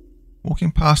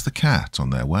 walking past the cat on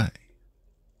their way.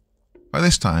 By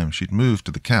this time, she'd moved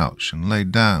to the couch and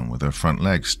laid down with her front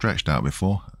legs stretched out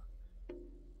before her.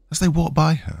 As they walked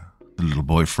by her, the little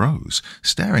boy froze,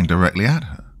 staring directly at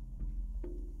her.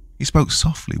 He spoke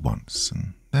softly once,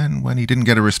 and then, when he didn't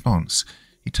get a response,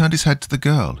 he turned his head to the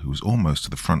girl who was almost to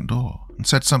the front door and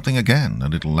said something again, a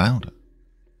little louder.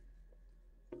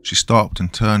 She stopped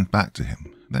and turned back to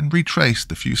him, then retraced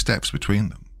the few steps between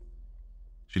them.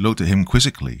 She looked at him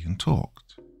quizzically and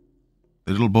talked.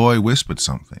 The little boy whispered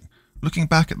something, looking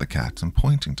back at the cat and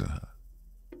pointing to her.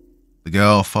 The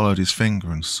girl followed his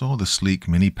finger and saw the sleek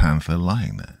mini panther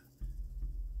lying there.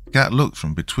 The cat looked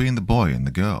from between the boy and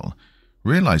the girl,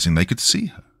 realizing they could see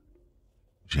her.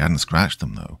 She hadn't scratched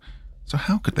them, though, so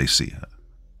how could they see her?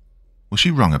 Was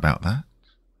she wrong about that?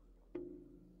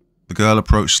 The girl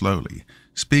approached slowly,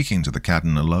 speaking to the cat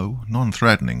in a low,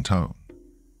 non-threatening tone.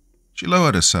 She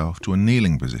lowered herself to a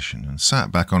kneeling position and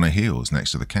sat back on her heels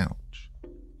next to the couch.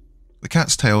 The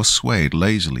cat's tail swayed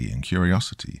lazily in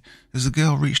curiosity as the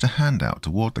girl reached a hand out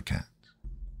toward the cat.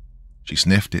 She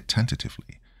sniffed it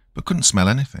tentatively, but couldn't smell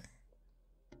anything.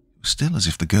 It was still as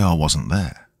if the girl wasn't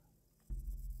there.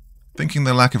 Thinking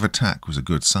the lack of attack was a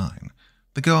good sign,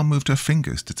 the girl moved her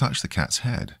fingers to touch the cat's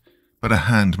head, but her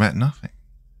hand met nothing.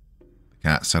 The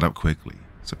cat sat up quickly,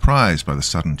 surprised by the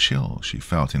sudden chill she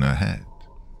felt in her head.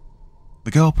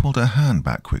 The girl pulled her hand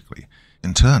back quickly,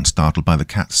 in turn startled by the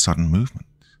cat's sudden movement.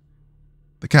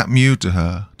 The cat mewed to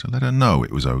her to let her know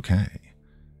it was okay.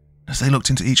 As they looked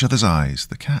into each other's eyes,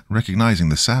 the cat recognizing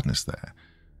the sadness there,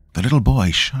 the little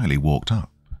boy shyly walked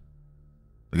up.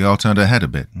 The girl turned her head a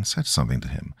bit and said something to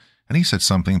him, and he said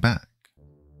something back.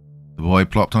 The boy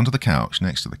plopped onto the couch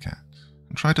next to the cat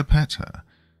and tried to pet her,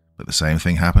 but the same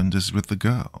thing happened as with the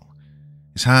girl.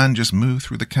 His hand just moved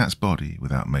through the cat's body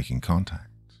without making contact.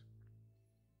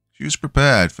 She was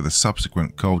prepared for the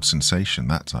subsequent cold sensation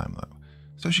that time, though,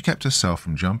 so she kept herself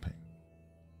from jumping.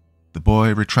 The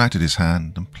boy retracted his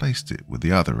hand and placed it with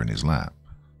the other in his lap,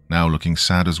 now looking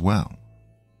sad as well.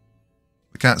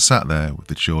 The cat sat there with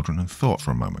the children and thought for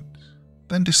a moment,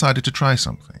 then decided to try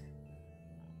something.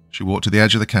 She walked to the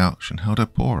edge of the couch and held her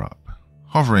paw up,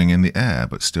 hovering in the air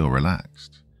but still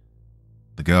relaxed.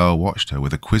 The girl watched her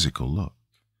with a quizzical look.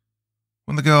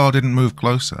 When the girl didn't move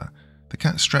closer, the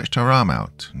cat stretched her arm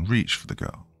out and reached for the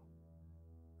girl.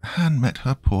 A hand met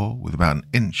her paw with about an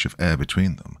inch of air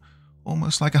between them,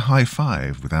 almost like a high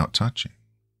five without touching.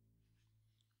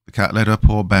 The cat let her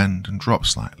paw bend and drop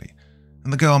slightly,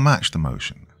 and the girl matched the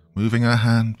motion, moving her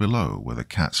hand below where the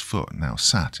cat's foot now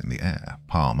sat in the air,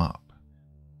 palm up.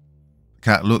 The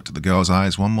cat looked at the girl's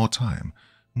eyes one more time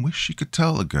and wished she could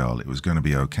tell the girl it was going to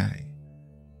be okay.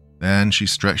 Then she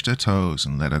stretched her toes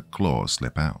and let her claws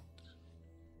slip out.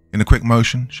 In a quick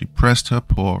motion, she pressed her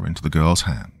paw into the girl's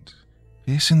hand,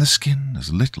 piercing the skin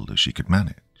as little as she could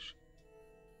manage.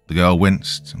 The girl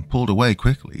winced and pulled away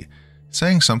quickly,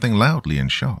 saying something loudly in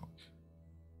shock.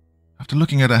 After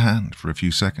looking at her hand for a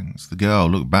few seconds, the girl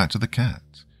looked back to the cat,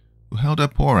 who held her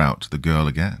paw out to the girl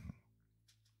again.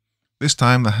 This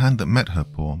time, the hand that met her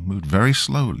paw moved very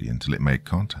slowly until it made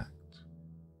contact.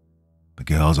 The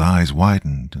girl's eyes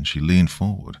widened and she leaned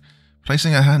forward,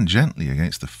 placing her hand gently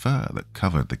against the fur that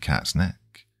covered the cat's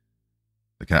neck.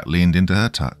 The cat leaned into her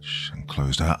touch and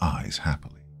closed her eyes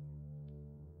happily.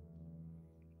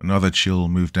 Another chill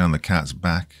moved down the cat's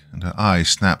back and her eyes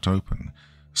snapped open,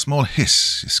 a small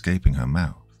hiss escaping her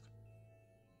mouth.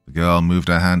 The girl moved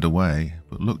her hand away,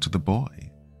 but looked at the boy.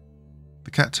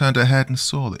 The cat turned her head and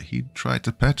saw that he'd tried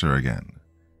to pet her again.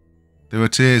 There were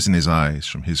tears in his eyes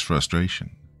from his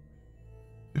frustration.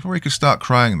 Before he could start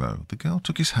crying, though, the girl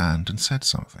took his hand and said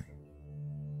something.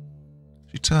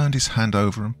 She turned his hand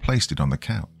over and placed it on the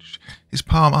couch, his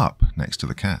palm up next to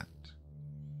the cat.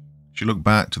 She looked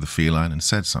back to the feline and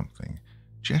said something,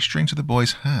 gesturing to the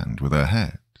boy's hand with her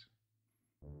head.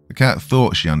 The cat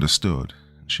thought she understood,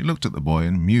 and she looked at the boy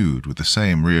and mewed with the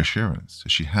same reassurance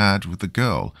as she had with the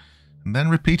girl, and then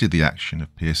repeated the action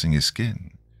of piercing his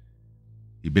skin.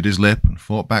 He bit his lip and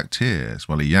fought back tears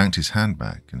while he yanked his hand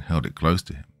back and held it close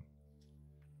to him.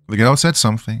 The girl said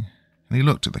something, and he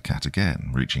looked at the cat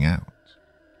again, reaching out.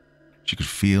 She could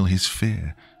feel his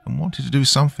fear and wanted to do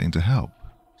something to help,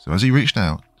 so as he reached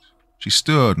out, she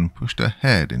stood and pushed her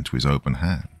head into his open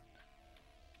hand.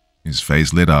 His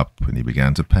face lit up and he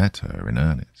began to pet her in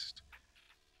earnest.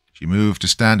 She moved to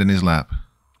stand in his lap,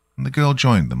 and the girl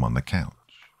joined them on the couch.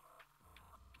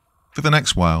 For the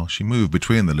next while, she moved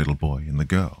between the little boy and the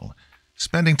girl,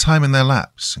 spending time in their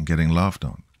laps and getting loved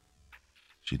on.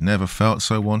 She'd never felt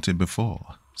so wanted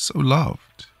before, so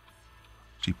loved.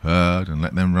 She purred and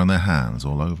let them run their hands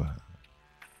all over her.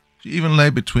 She even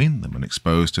lay between them and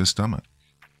exposed her stomach.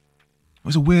 It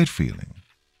was a weird feeling,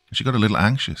 and she got a little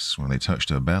anxious when they touched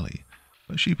her belly,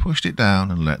 but she pushed it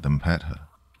down and let them pet her.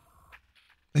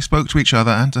 They spoke to each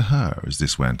other and to her as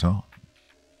this went on.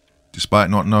 Despite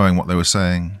not knowing what they were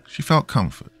saying, she felt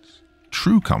comfort,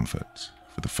 true comfort,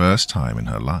 for the first time in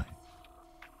her life.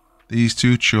 These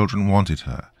two children wanted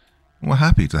her and were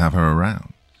happy to have her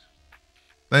around.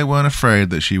 They weren't afraid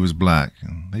that she was black,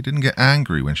 and they didn't get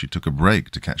angry when she took a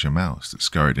break to catch a mouse that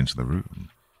scurried into the room.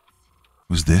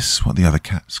 Was this what the other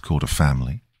cats called a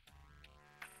family?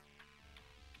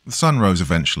 The sun rose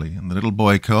eventually, and the little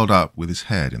boy curled up with his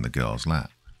head in the girl's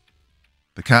lap.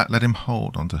 The cat let him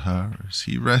hold onto her as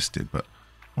he rested, but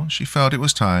once she felt it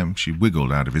was time, she wiggled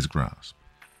out of his grasp,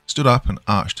 stood up and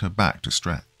arched her back to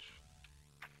stretch.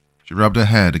 She rubbed her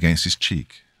head against his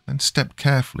cheek, then stepped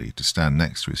carefully to stand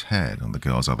next to his head on the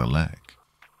girl's other leg.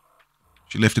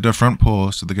 She lifted her front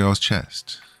paws to the girl's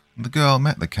chest, and the girl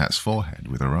met the cat's forehead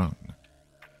with her own.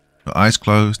 Her eyes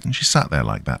closed, and she sat there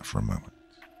like that for a moment.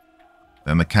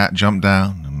 Then the cat jumped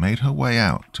down and made her way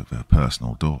out of her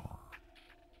personal door.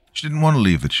 She didn't want to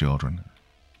leave the children,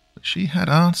 but she had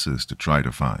answers to try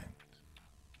to find.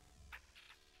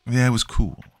 The air was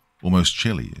cool, almost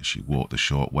chilly as she walked the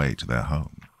short way to their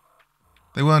home.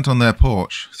 They weren't on their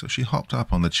porch, so she hopped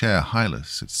up on the chair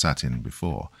Hylas had sat in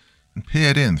before and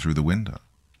peered in through the window.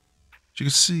 She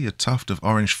could see a tuft of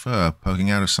orange fur poking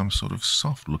out of some sort of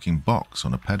soft-looking box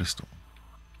on a pedestal.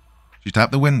 She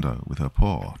tapped the window with her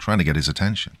paw, trying to get his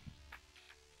attention.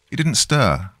 He didn't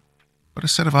stir, but a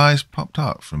set of eyes popped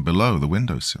up from below the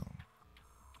windowsill.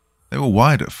 They were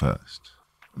wide at first,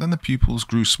 but then the pupils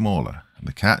grew smaller, and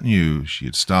the cat knew she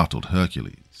had startled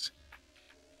Hercules.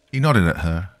 He nodded at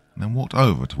her, and then walked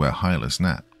over to where Hylas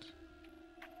napped.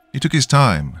 He took his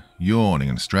time, yawning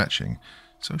and stretching,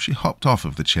 so she hopped off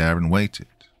of the chair and waited.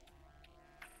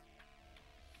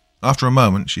 After a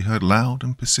moment, she heard loud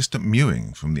and persistent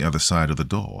mewing from the other side of the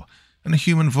door, and a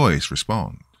human voice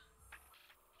respond.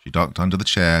 She ducked under the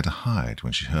chair to hide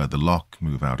when she heard the lock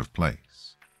move out of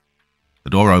place.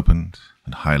 The door opened,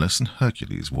 and Hylas and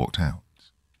Hercules walked out.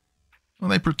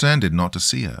 Well, they pretended not to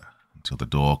see her until the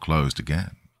door closed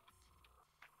again.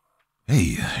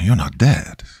 "Hey, you're not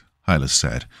dead," Hylas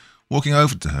said, walking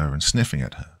over to her and sniffing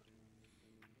at her.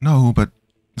 "No, but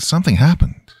something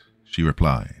happened," she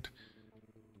replied.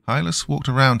 Hylas walked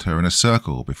around her in a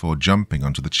circle before jumping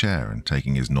onto the chair and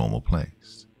taking his normal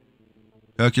place.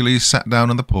 Hercules sat down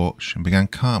on the porch and began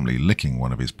calmly licking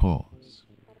one of his paws.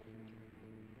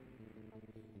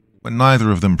 When neither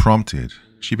of them prompted,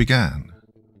 she began.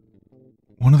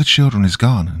 "One of the children is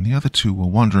gone, and the other two were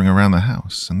wandering around the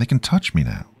house, and they can touch me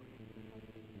now."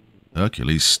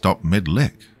 Hercules stopped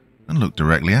mid-lick and looked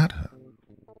directly at her.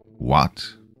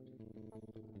 "What?"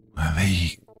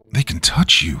 They can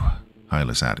touch you,"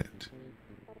 Hylas added.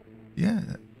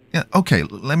 Yeah, okay,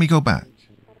 let me go back."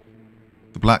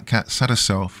 The black cat sat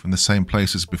herself in the same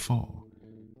place as before.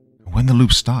 When the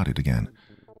loop started again,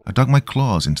 I dug my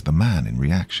claws into the man in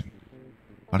reaction.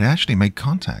 But I actually made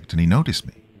contact and he noticed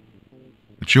me.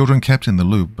 The children kept in the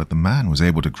loop, but the man was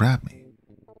able to grab me.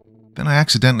 Then I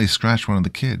accidentally scratched one of the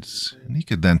kids, and he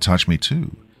could then touch me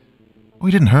too. Oh,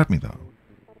 he didn't hurt me though.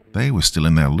 They were still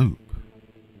in their loop.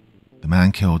 The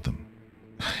man killed them.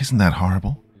 Isn't that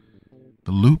horrible?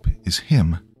 The loop is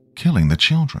him killing the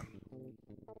children.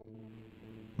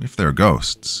 If they're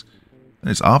ghosts, then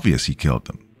it's obvious he killed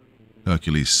them,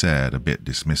 Hercules said a bit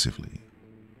dismissively.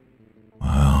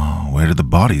 Well, where did the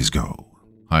bodies go?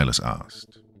 Hylas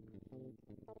asked.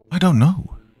 I don't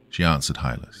know, she answered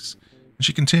Hylas, and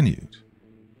she continued.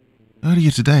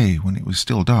 Earlier today, when it was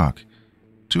still dark,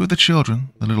 2 of the children,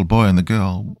 the little boy and the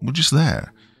girl, were just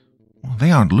there. Well,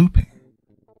 they aren't looping.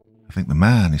 I think the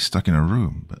man is stuck in a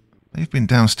room, but they've been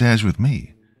downstairs with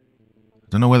me. I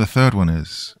don't know where the 3rd one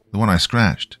is, the one I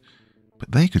scratched,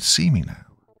 but they could see me now.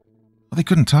 Well, they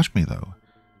couldn't touch me, though,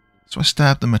 so I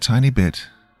stabbed them a tiny bit,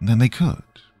 and then they could.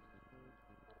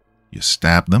 You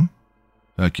stabbed them?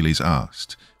 Hercules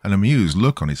asked, an amused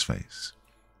look on his face.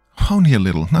 Only a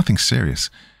little, nothing serious.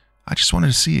 I just wanted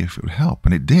to see if it would help,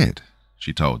 and it did,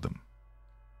 she told them.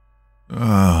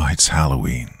 Oh, it's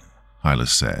Halloween, Hylas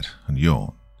said, and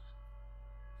yawned.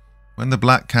 When the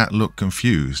black cat looked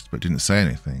confused but didn't say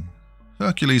anything,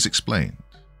 Hercules explained.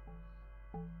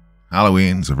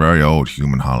 Halloween's a very old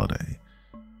human holiday.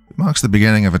 It marks the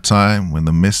beginning of a time when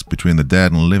the mist between the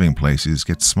dead and living places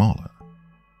gets smaller.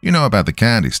 You know about the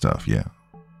candy stuff, yeah?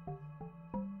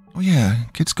 Oh yeah,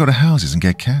 kids go to houses and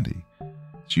get candy.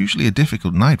 It's usually a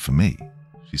difficult night for me,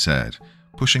 she said,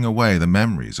 pushing away the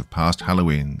memories of past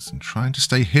Halloweens and trying to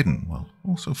stay hidden while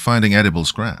also finding edible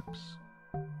scraps.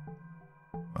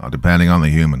 Well, depending on the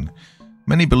human,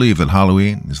 many believe that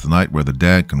Halloween is the night where the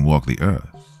dead can walk the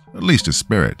earth, at least as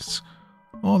spirits,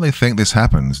 or they think this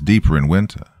happens deeper in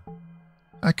winter.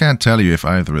 I can't tell you if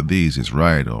either of these is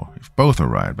right or if both are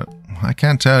right, but I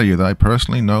can tell you that I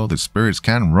personally know that spirits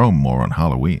can roam more on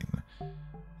Halloween.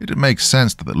 It makes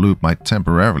sense that the loop might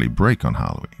temporarily break on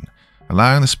Halloween,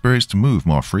 allowing the spirits to move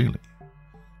more freely.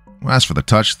 As for the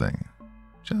touch thing,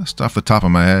 just off the top of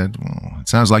my head, well, it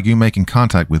sounds like you making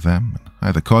contact with them,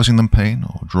 either causing them pain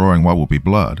or drawing what will be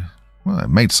blood. Well, it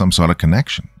made some sort of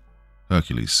connection,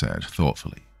 Hercules said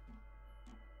thoughtfully.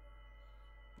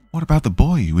 What about the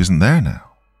boy who isn't there now?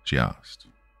 She asked.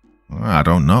 Well, I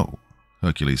don't know,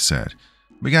 Hercules said,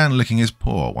 and began licking his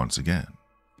paw once again.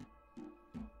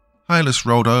 Hylas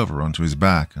rolled over onto his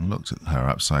back and looked at her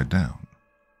upside down.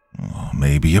 Oh,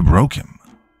 maybe you broke him.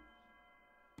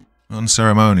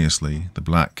 Unceremoniously, the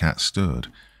black cat stood,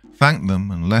 thanked them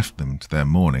and left them to their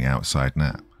morning outside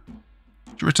nap.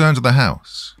 She returned to the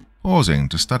house, pausing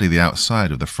to study the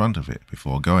outside of the front of it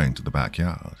before going to the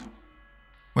backyard.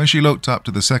 When she looked up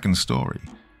to the 2nd story,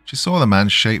 she saw the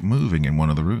man's shape moving in one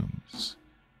of the rooms.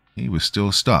 He was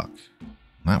still stuck.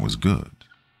 That was good.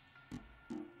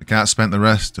 The cat spent the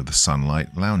rest of the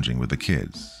sunlight lounging with the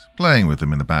kids, playing with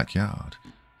them in the backyard,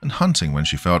 and hunting when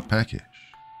she felt peckish.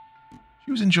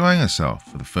 She was enjoying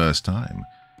herself for the first time,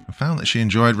 and found that she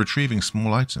enjoyed retrieving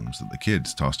small items that the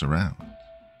kids tossed around.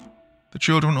 The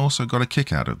children also got a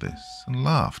kick out of this, and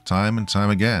laughed time and time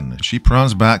again as she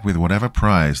pranced back with whatever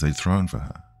prize they'd thrown for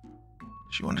her.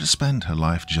 She wanted to spend her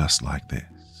life just like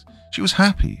this. She was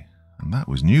happy, and that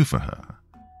was new for her.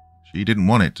 She didn't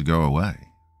want it to go away.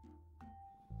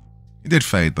 It did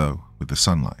fade, though, with the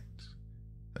sunlight.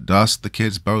 At dusk, the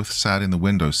kids both sat in the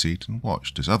window seat and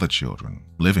watched as other children,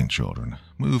 living children,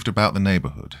 moved about the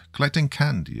neighborhood, collecting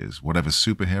candy as whatever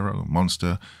superhero,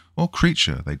 monster, or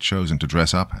creature they'd chosen to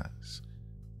dress up as.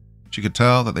 She could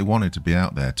tell that they wanted to be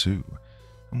out there too,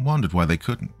 and wondered why they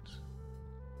couldn't.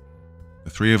 The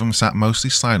 3 of them sat mostly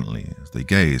silently as they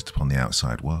gazed upon the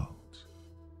outside world.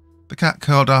 The cat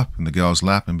curled up in the girl's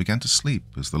lap and began to sleep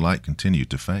as the light continued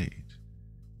to fade.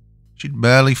 She'd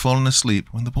barely fallen asleep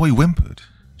when the boy whimpered.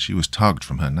 She was tugged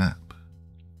from her nap.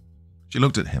 She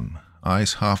looked at him,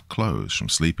 eyes half closed from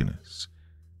sleepiness.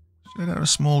 She let out a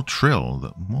small trill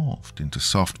that morphed into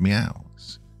soft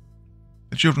meows.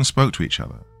 The children spoke to each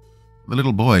other. The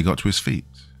little boy got to his feet,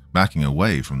 backing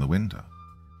away from the window.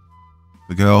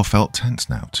 The girl felt tense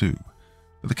now, too,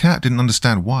 but the cat didn't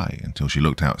understand why until she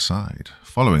looked outside,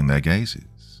 following their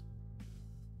gazes.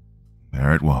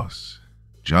 There it was,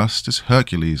 just as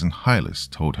Hercules and Hylas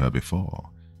told her before.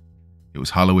 It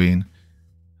was Halloween,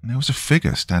 and there was a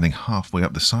figure standing halfway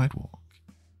up the sidewalk.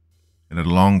 It had a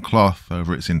long cloth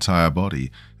over its entire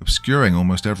body, obscuring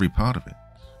almost every part of it.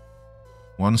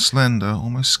 One slender,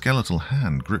 almost skeletal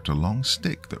hand gripped a long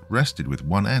stick that rested with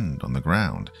one end on the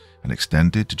ground and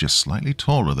extended to just slightly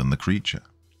taller than the creature.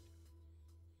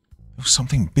 There was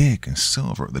something big and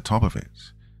silver at the top of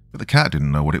it, but the cat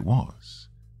didn't know what it was.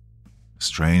 A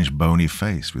strange bony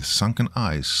face with sunken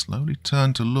eyes slowly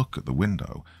turned to look at the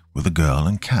window where the girl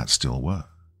and cat still were.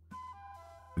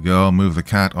 The girl moved the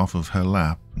cat off of her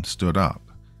lap and stood up,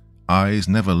 eyes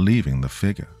never leaving the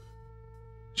figure.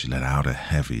 She let out a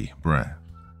heavy breath.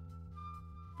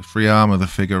 The free arm of the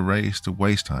figure raised to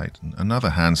waist height, and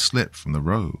another hand slipped from the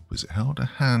robe as it held a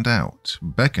hand out,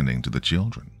 beckoning to the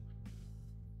children.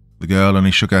 The girl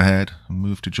only shook her head and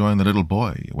moved to join the little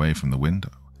boy away from the window.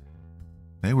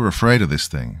 They were afraid of this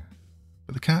thing,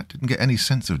 but the cat didn't get any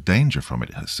sense of danger from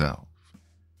it herself.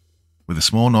 With a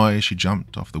small noise, she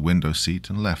jumped off the window seat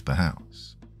and left the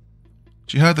house.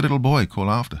 She heard the little boy call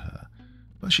after her,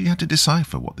 but she had to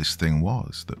decipher what this thing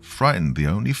was that frightened the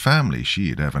only family she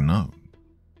had ever known.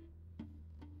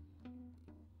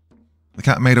 The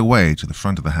cat made her way to the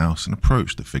front of the house and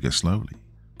approached the figure slowly,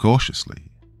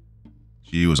 cautiously.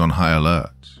 She was on high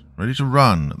alert, ready to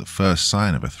run at the first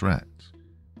sign of a threat.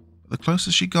 But the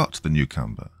closer she got to the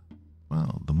newcomer,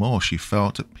 well, the more she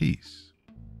felt at peace.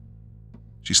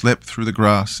 She slipped through the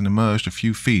grass and emerged a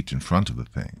few feet in front of the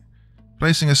thing,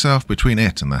 placing herself between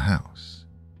it and the house.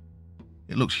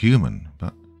 It looked human,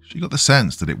 but she got the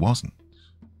sense that it wasn't.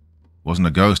 It wasn't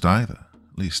a ghost either,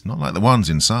 at least not like the ones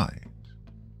inside.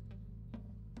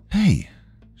 "Hey,"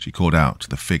 she called out to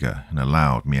the figure in a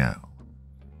loud meow.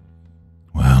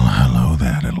 "Well, hello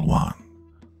there, little one,"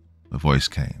 the voice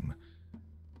came.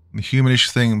 The humanish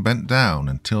thing bent down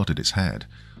and tilted its head,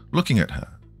 looking at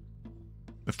her.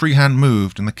 The free hand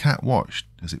moved and the cat watched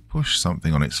as it pushed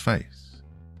something on its face.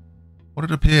 What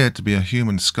had appeared to be a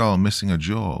human skull missing a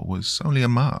jaw was only a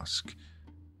mask.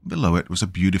 Below it was a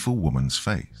beautiful woman's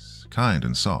face, kind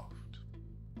and soft.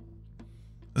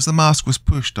 As the mask was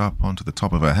pushed up onto the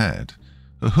top of her head,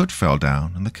 her hood fell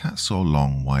down and the cat saw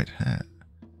long white hair.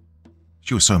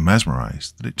 She was so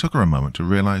mesmerized that it took her a moment to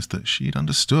realize that she had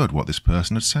understood what this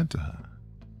person had said to her.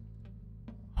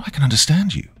 "I can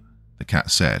understand you," the cat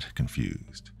said,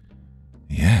 confused.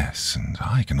 "Yes, and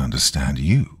I can understand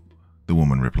you," the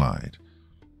woman replied.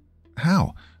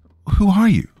 "How? Who are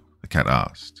you?" the cat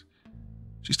asked.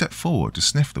 She stepped forward to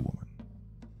sniff the woman.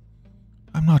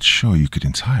 "I'm not sure you could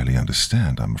entirely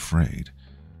understand, I'm afraid.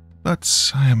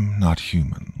 But I am not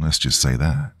human, let's just say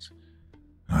that.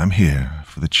 I'm here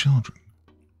for the children."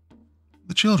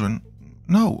 "The children?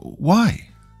 No, why?"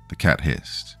 the cat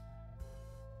hissed.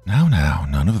 Now,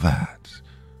 none of that.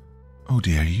 Oh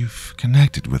dear, you've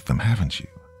connected with them, haven't you?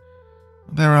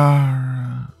 There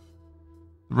are..."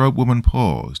 The robe woman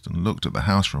paused and looked at the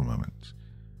house for a moment.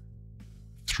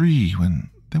 "3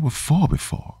 when there were 4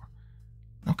 before.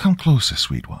 Now come closer,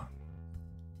 sweet one."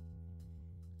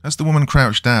 As the woman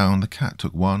crouched down, the cat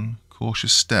took one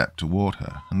cautious step toward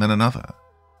her, and then another.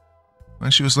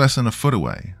 When she was less than a foot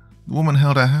away, the woman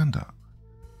held her hand up.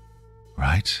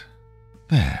 "Right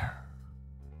there."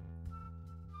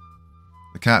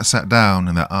 The cat sat down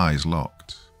and their eyes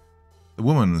locked. The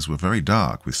woman's were very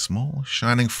dark, with small,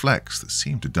 shining flecks that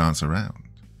seemed to dance around.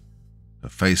 Her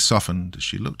face softened as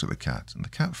she looked at the cat, and the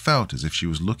cat felt as if she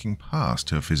was looking past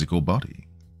her physical body.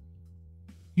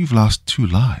 "You've lost 2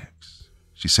 lives,"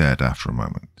 she said after a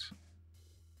moment.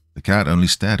 The cat only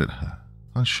stared at her,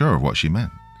 unsure of what she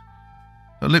meant.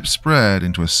 Her lips spread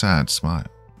into a sad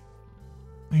smile.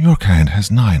 "Your kind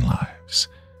has 9 lives.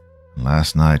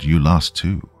 Last night you lost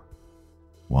 2.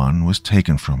 1 was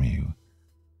taken from you,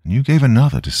 and you gave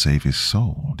another to save his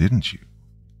soul, didn't you?"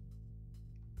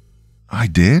 "I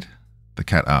did?" the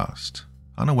cat asked,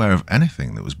 unaware of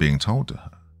anything that was being told to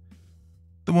her.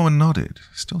 The woman nodded,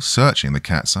 still searching the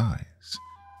cat's eyes.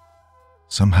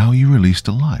 "Somehow you released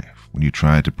a life when you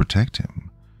tried to protect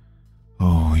him.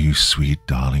 Oh, you sweet,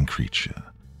 darling creature.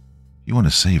 You want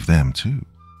to save them too."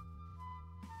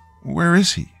 "Where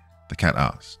is he?" the cat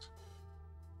asked.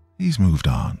 "He's moved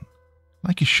on,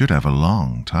 like he should have a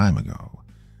long time ago.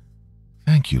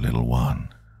 Thank you, little one,"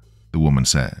 the woman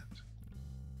said.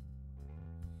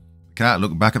 The cat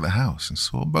looked back at the house and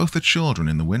saw both the children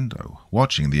in the window,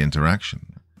 watching the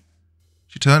interaction.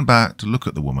 She turned back to look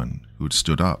at the woman who had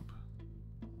stood up.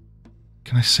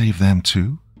 "Can I save them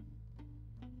too?"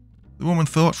 The woman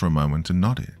thought for a moment and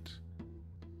nodded.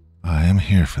 "I am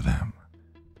here for them.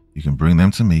 You can bring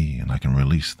them to me and I can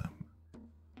release them.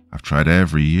 I've tried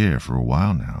every year for a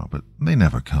while now, but they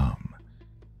never come.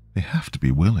 They have to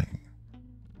be willing.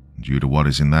 Due to what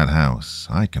is in that house,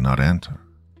 I cannot enter."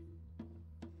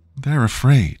 "They're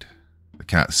afraid," the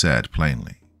cat said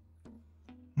plainly.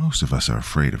 "Most of us are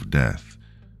afraid of death,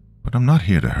 but I'm not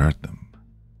here to hurt them.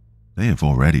 They have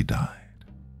already died.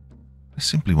 I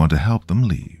simply want to help them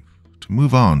leave, to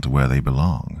move on to where they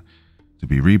belong, to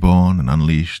be reborn and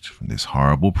unleashed from this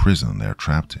horrible prison they're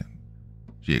trapped in,"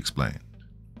 she explained.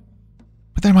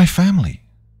 "But they're my family,"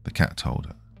 the cat told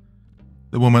her.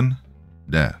 The woman,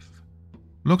 Death,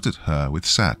 looked at her with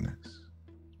sadness.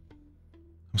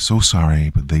 "I'm so sorry,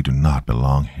 but they do not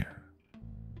belong here.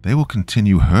 They will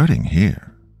continue hurting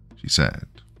here," she said.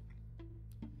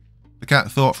 The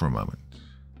cat thought for a moment.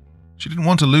 She didn't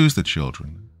want to lose the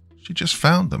children. She just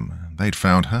found them, and they'd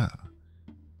found her.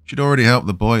 She'd already helped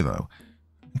the boy, though.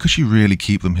 Could she really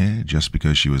keep them here just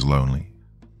because she was lonely?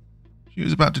 She She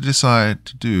was about to decide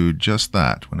to do just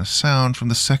that when a sound from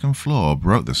the second floor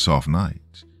broke the soft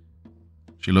night.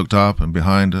 She looked up and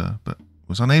behind her, but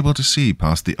was unable to see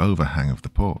past the overhang of the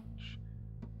porch.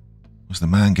 Was the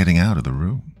man getting out of the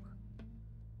room?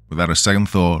 Without a second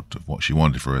thought of what she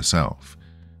wanted for herself,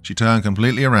 she turned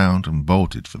completely around and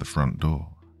bolted for the front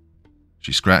door.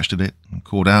 She scratched at it and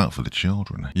called out for the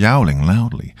children, yowling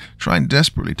loudly, trying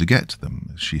desperately to get to them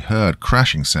as she heard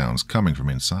crashing sounds coming from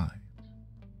inside.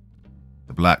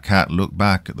 The black cat looked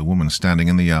back at the woman standing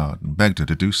in the yard and begged her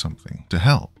to do something, to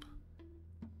help.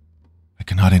 "I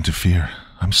cannot interfere.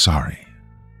 I'm sorry,"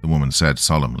 the woman said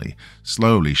solemnly,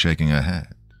 slowly shaking her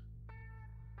head.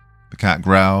 The cat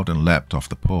growled and leapt off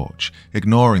the porch,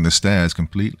 ignoring the stairs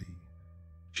completely.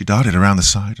 She darted around the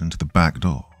side and to the back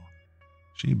door.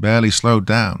 She barely slowed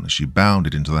down as she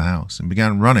bounded into the house and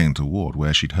began running toward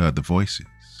where she'd heard the voices.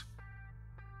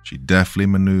 She deftly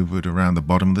maneuvered around the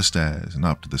bottom of the stairs and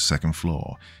up to the second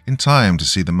floor, in time to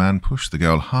see the man push the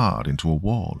girl hard into a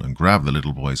wall and grab the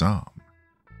little boy's arm.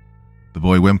 The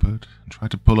boy whimpered and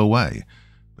tried to pull away,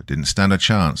 but didn't stand a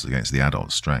chance against the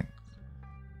adult's strength.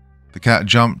 The cat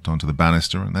jumped onto the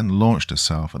banister and then launched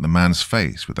herself at the man's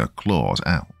face with her claws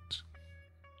out.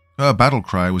 Her battle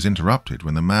cry was interrupted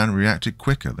when the man reacted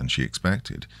quicker than she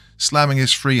expected, slamming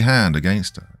his free hand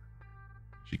against her.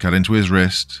 She cut into his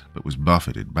wrist, but was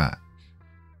buffeted back.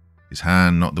 His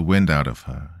hand knocked the wind out of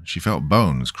her, and she felt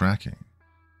bones cracking.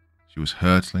 She was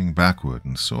hurtling backward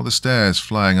and saw the stairs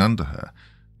flying under her,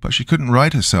 but she couldn't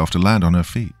right herself to land on her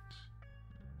feet.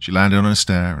 She landed on a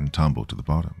stair and tumbled to the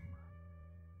bottom.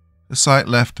 The sight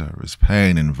left her as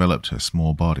pain enveloped her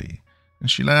small body,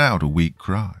 and she let out a weak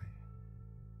cry.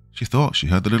 She thought she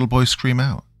heard the little boy scream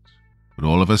out, but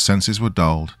all of her senses were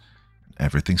dulled, and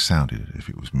everything sounded as if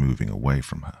it was moving away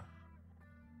from her.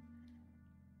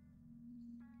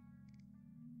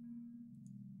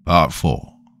 Part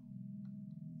 4.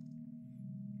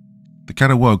 The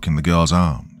cat awoke in the girl's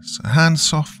arms, a hand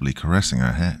softly caressing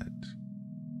her head.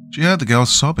 She heard the girl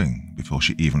sobbing before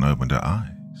she even opened her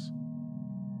eyes.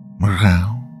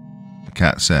 "Meow," the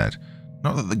cat said,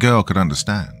 not that the girl could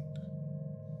understand.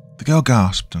 The girl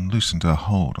gasped and loosened her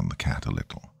hold on the cat a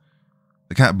little.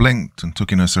 The cat blinked and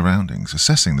took in her surroundings,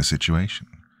 assessing the situation.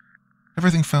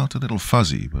 Everything felt a little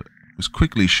fuzzy, but was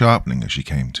quickly sharpening as she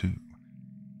came to.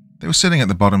 They were sitting at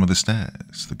the bottom of the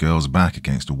stairs, the girl's back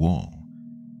against a wall.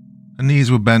 Her knees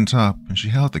were bent up, and she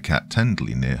held the cat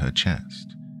tenderly near her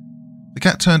chest. The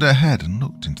cat turned her head and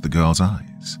looked into the girl's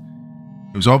eyes.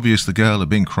 It was obvious the girl had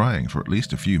been crying for at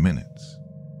least a few minutes.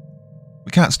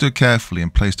 The cat stood carefully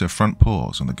and placed her front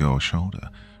paws on the girl's shoulder,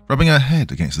 rubbing her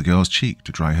head against the girl's cheek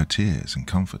to dry her tears and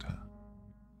comfort her.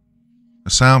 A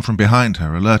sound from behind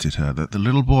her alerted her that the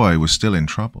little boy was still in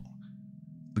trouble.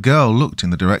 The girl looked in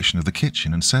the direction of the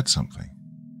kitchen and said something.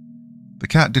 The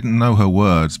cat didn't know her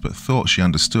words, but thought she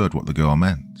understood what the girl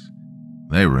meant.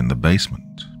 They were in the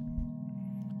basement.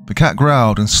 The cat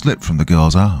growled and slipped from the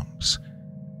girl's arms.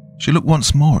 She looked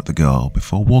once more at the girl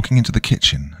before walking into the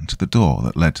kitchen and to the door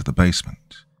that led to the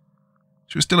basement.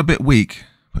 She was still a bit weak,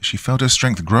 but she felt her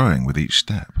strength growing with each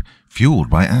step, fueled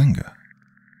by anger.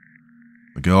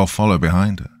 The girl followed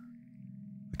behind her.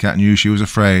 The cat knew she was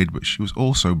afraid, but she was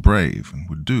also brave and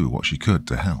would do what she could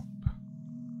to help.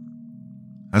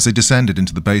 As they descended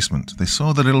into the basement, they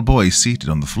saw the little boy seated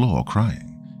on the floor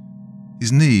crying,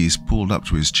 his knees pulled up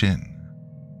to his chin.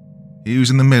 He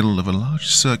was in the middle of a large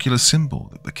circular symbol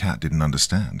that the cat didn't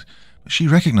understand, but she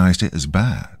recognized it as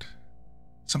bad.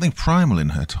 Something primal in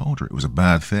her told her it was a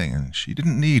bad thing, and she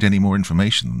didn't need any more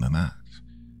information than that.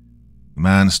 The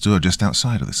man stood just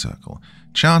outside of the circle,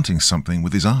 chanting something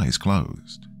with his eyes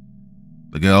closed.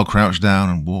 The girl crouched down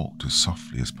and walked as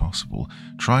softly as possible,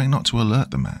 trying not to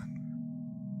alert the man.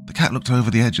 The cat looked over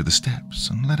the edge of the steps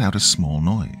and let out a small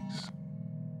noise.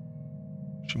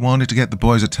 She wanted to get the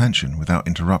boy's attention without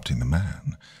interrupting the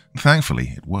man, and thankfully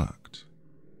it worked.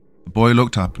 The boy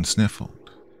looked up and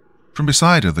sniffled. From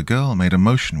beside her, the girl made a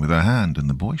motion with her hand, and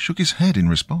the boy shook his head in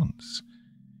response.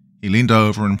 He leaned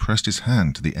over and pressed his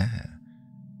hand to the air.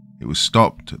 It was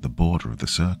stopped at the border of the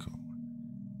circle.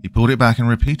 He pulled it back and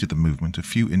repeated the movement a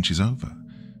few inches over,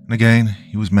 and again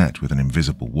he was met with an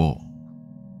invisible wall.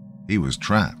 He was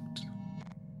trapped.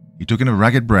 He took in a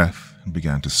ragged breath and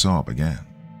began to sob again.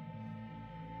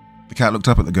 The cat looked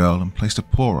up at the girl and placed a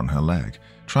paw on her leg,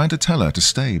 trying to tell her to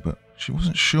stay, but she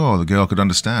wasn't sure the girl could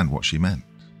understand what she meant.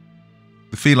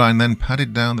 The feline then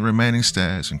padded down the remaining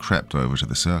stairs and crept over to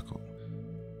the circle.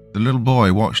 The little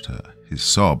boy watched her, his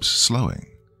sobs slowing.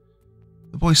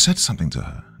 The boy said something to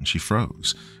her, and she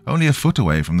froze, only a foot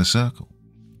away from the circle.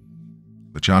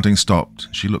 The chanting stopped,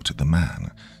 and she looked at the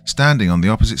man, standing on the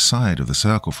opposite side of the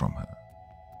circle from her.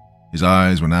 His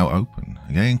eyes were now open,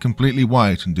 again completely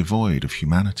white and devoid of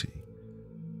humanity.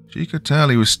 She could tell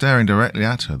he was staring directly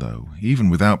at her, though, even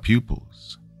without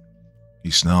pupils. He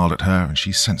snarled at her, and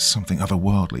she sensed something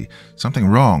otherworldly, something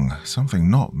wrong, something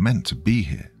not meant to be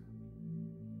here.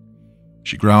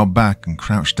 She growled back and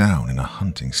crouched down in a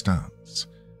hunting stance.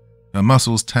 Her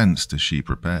muscles tensed as she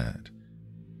prepared.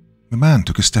 The man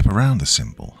took a step around the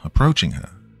symbol, approaching her.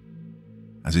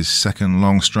 As his second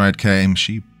long stride came,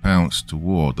 she pounced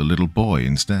toward the little boy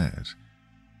instead.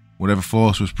 Whatever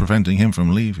force was preventing him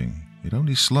from leaving, it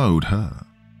only slowed her.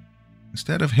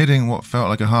 Instead of hitting what felt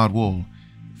like a hard wall,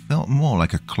 it felt more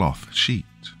like a cloth sheet.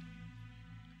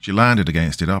 She landed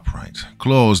against it upright,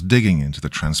 claws digging into the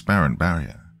transparent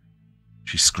barrier.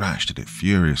 She scratched at it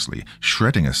furiously,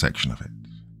 shredding a section of it.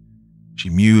 She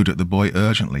mewed at the boy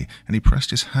urgently, and he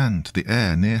pressed his hand to the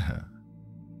air near her.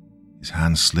 His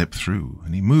hand slipped through,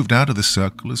 and he moved out of the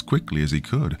circle as quickly as he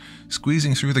could,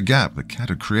 squeezing through the gap the cat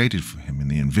had created for him in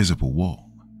the invisible wall.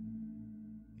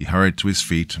 He hurried to his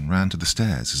feet and ran to the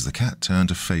stairs as the cat turned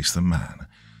to face the man,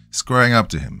 squaring up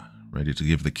to him, ready to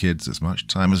give the kids as much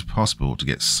time as possible to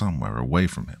get somewhere away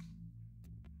from him.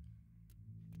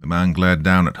 The man glared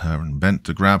down at her and bent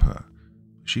to grab her,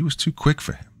 but she was too quick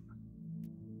for him.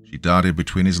 She darted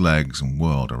between his legs and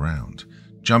whirled around,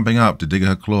 jumping up to dig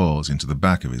her claws into the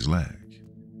back of his leg.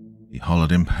 He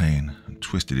hollered in pain and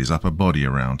twisted his upper body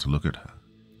around to look at her.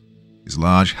 His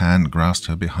large hand grasped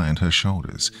her behind her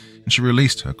shoulders, and she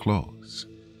released her claws.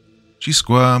 She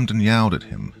squirmed and yowled at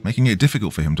him, making it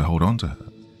difficult for him to hold on to her.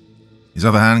 His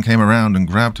other hand came around and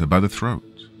grabbed her by the throat.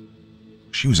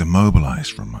 She was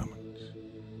immobilized for a moment.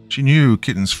 She knew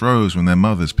kittens froze when their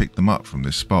mothers picked them up from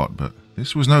this spot, but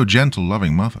this was no gentle,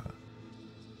 loving mother.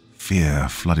 Fear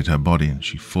flooded her body, and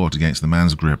she fought against the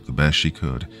man's grip the best she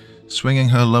could, swinging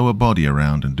her lower body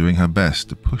around and doing her best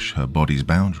to push her body's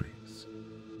boundaries.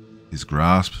 His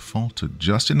grasp faltered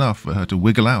just enough for her to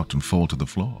wiggle out and fall to the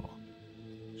floor.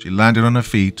 She landed on her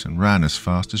feet and ran as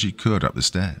fast as she could up the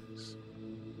stairs.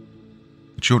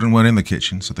 The children weren't in the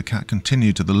kitchen, so the cat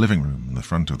continued to the living room in the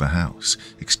front of the house,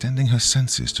 extending her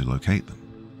senses to locate them.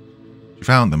 She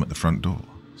found them at the front door,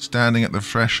 standing at the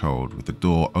threshold with the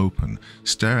door open,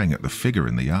 staring at the figure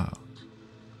in the yard.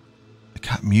 The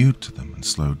cat mewed to them and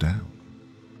slowed down.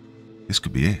 This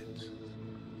could be it.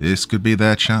 This could be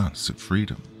their chance at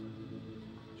freedom.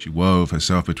 She wove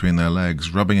herself between their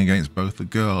legs, rubbing against both the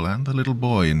girl and the little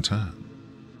boy in turn.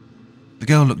 The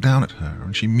girl looked down at her,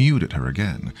 and she mewed at her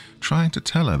again, trying to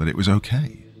tell her that it was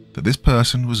okay, that this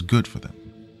person was good for them.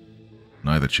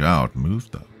 Neither child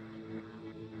moved, though.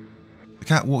 The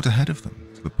cat walked ahead of them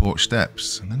to the porch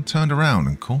steps and then turned around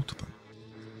and called to them.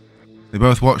 They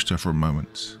both watched her for a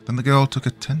moment, then the girl took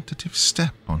a tentative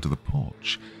step onto the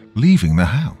porch, leaving the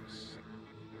house.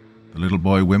 The little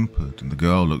boy whimpered, and the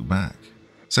girl looked back,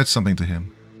 said something to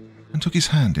him, and took his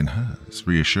hand in hers,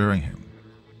 reassuring him.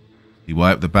 He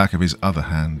wiped the back of his other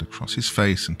hand across his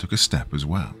face and took a step as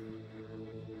well.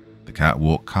 The cat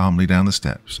walked calmly down the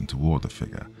steps and toward the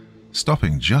figure,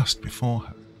 stopping just before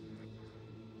her.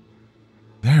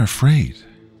 "They're afraid,"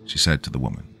 she said to the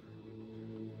woman.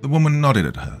 The woman nodded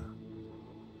at her.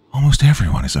 "Almost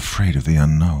everyone is afraid of the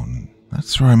unknown.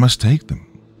 That's where I must take them."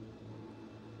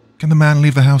 "Can the man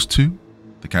leave the house too?"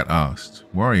 the cat asked,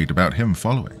 worried about him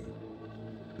following.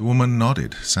 The woman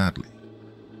nodded sadly.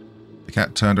 The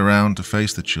cat turned around to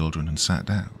face the children and sat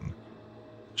down.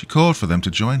 She called for them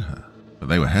to join her, but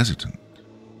they were hesitant.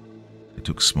 They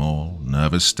took small,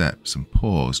 nervous steps and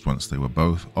paused once they were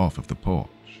both off of the porch.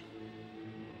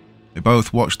 They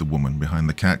both watched the woman behind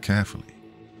the cat carefully.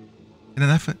 In an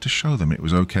effort to show them it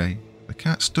was okay, the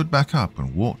cat stood back up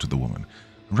and walked to the woman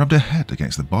and rubbed her head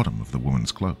against the bottom of the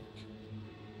woman's cloak.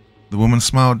 The woman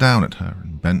smiled down at her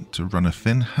and bent to run a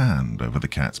thin hand over the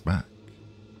cat's back.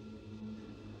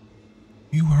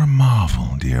 "You are a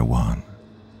marvel, dear one,"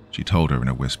 she told her in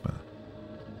a whisper.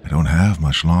 "I don't have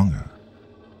much longer.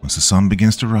 Once the sun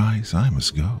begins to rise, I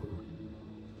must go.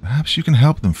 Perhaps you can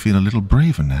help them feel a little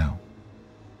braver now."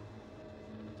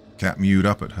 The cat mewed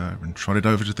up at her and trotted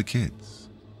over to the kids.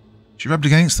 She rubbed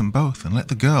against them both and let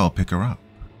the girl pick her up.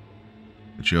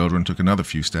 The children took another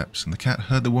few steps, and the cat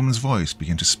heard the woman's voice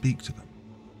begin to speak to them.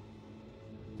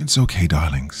 "It's okay,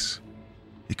 darlings.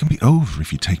 It can be over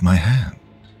if you take my hand,"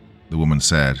 the woman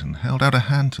said, and held out a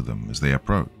hand to them as they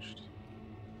approached.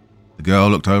 The girl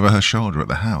looked over her shoulder at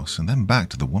the house and then back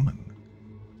to the woman.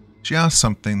 She asked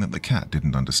something that the cat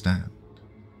didn't understand.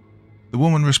 The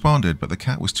woman responded, but the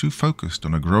cat was too focused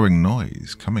on a growing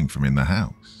noise coming from in the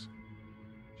house.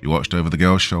 She watched over the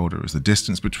girl's shoulder as the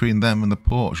distance between them and the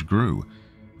porch grew,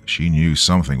 but she knew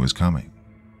something was coming.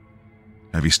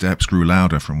 Heavy steps grew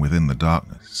louder from within the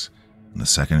darkness, and the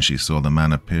second she saw the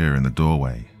man appear in the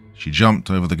doorway, she jumped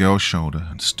over the girl's shoulder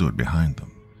and stood behind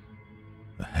them.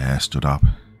 Her hair stood up,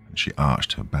 and she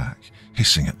arched her back,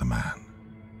 hissing at the man.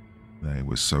 They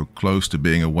were so close to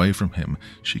being away from him,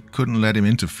 she couldn't let him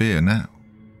interfere now.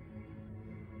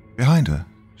 Behind her,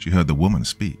 she heard the woman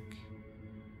speak.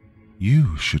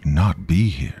 "You should not be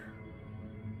here."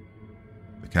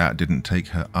 The cat didn't take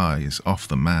her eyes off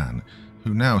the man,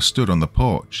 who now stood on the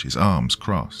porch, his arms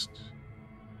crossed.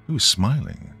 He was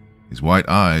smiling, his white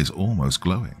eyes almost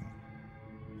glowing.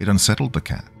 It unsettled the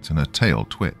cat, and her tail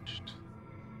twitched.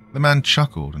 The man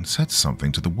chuckled and said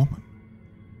something to the woman.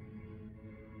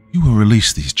 "You will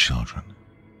release these children.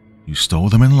 You stole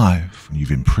them in life, and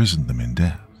you've imprisoned them in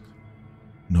death.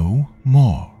 No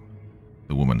more,"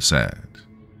 the woman said.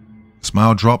 The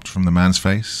smile dropped from the man's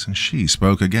face, and she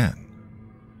spoke again.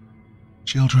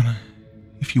 "Children,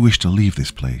 if you wish to leave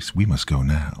this place, we must go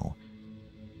now.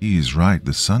 He is right,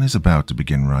 the sun is about to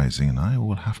begin rising, and I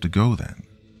will have to go then.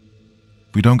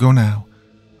 If we don't go now,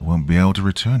 I won't be able to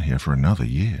return here for another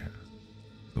year,"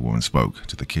 the woman spoke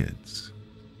to the kids.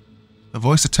 Her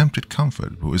voice attempted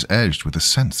comfort, but was edged with a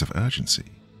sense of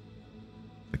urgency.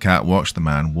 The cat watched the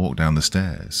man walk down the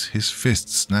stairs, his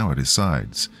fists now at his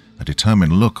sides, a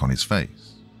determined look on his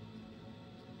face.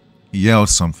 He yelled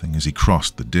something as he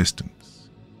crossed the distance.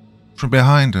 From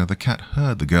behind her, the cat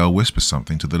heard the girl whisper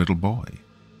something to the little boy.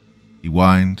 He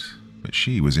whined, but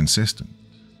she was insistent.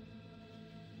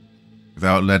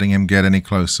 Without letting him get any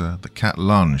closer, the cat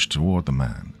lunged toward the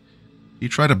man. He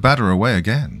tried to batter her away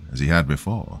again, as he had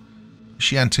before.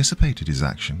 She anticipated his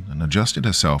action and adjusted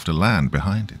herself to land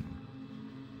behind him.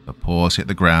 Her paws hit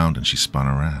the ground and she spun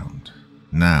around.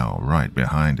 Now, right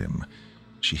behind him,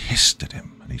 she hissed at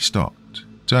him and he stopped,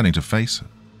 turning to face her.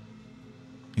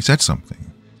 He said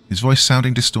something, his voice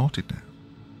sounding distorted now.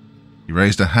 He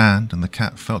raised a hand and the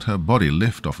cat felt her body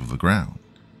lift off of the ground.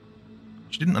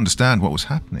 She didn't understand what was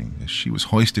happening as she was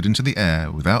hoisted into the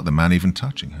air without the man even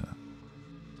touching her.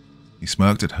 He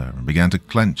smirked at her and began to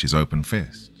clench his open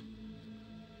fist.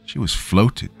 She was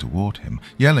floated toward him,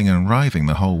 yelling and writhing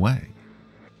the whole way.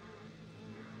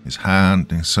 His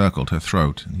hand encircled her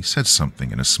throat, and he said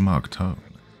something in a smug tone.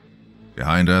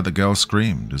 Behind her, the girl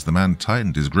screamed as the man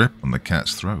tightened his grip on the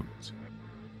cat's throat.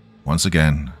 Once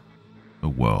again, the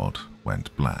world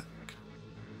went black.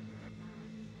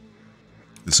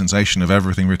 The sensation of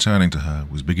everything returning to her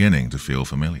was beginning to feel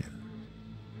familiar.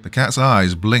 The cat's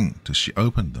eyes blinked as she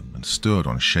opened them and stood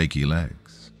on shaky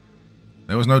legs.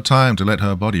 There was no time to let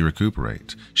her body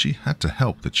recuperate. She had to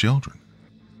help the children.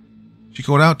 She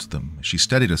called out to them as she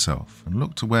steadied herself and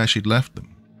looked to where she'd left them.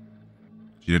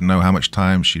 She didn't know how much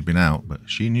time she'd been out, but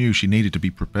she knew she needed to be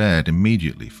prepared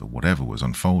immediately for whatever was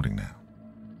unfolding now.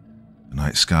 The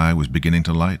night sky was beginning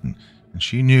to lighten, and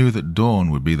she knew that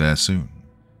dawn would be there soon.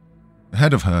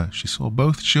 Ahead of her, she saw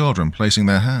both children placing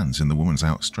their hands in the woman's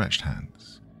outstretched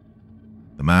hands.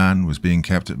 The man was being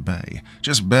kept at bay,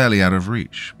 just barely out of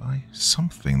reach, by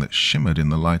something that shimmered in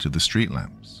the light of the street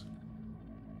lamps.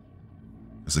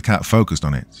 As the cat focused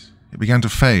on it, it began to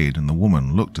fade and the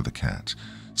woman looked at the cat,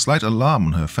 slight alarm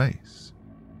on her face.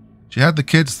 She had the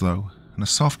kids, though, and a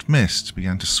soft mist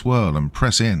began to swirl and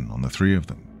press in on the three of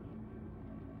them.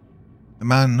 The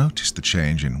man noticed the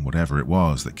change in whatever it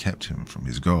was that kept him from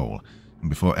his goal, and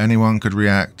before anyone could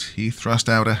react, he thrust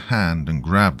out a hand and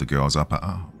grabbed the girl's upper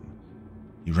arm.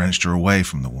 He wrenched her away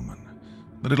from the woman.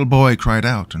 The little boy cried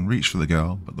out and reached for the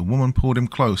girl, but the woman pulled him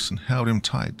close and held him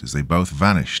tight as they both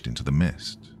vanished into the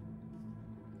mist.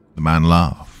 The man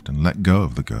laughed and let go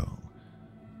of the girl.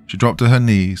 She dropped to her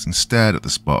knees and stared at the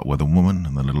spot where the woman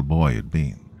and the little boy had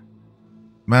been.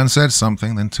 The man said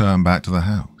something, then turned back to the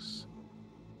house.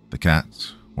 The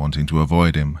cat, wanting to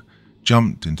avoid him,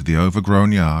 jumped into the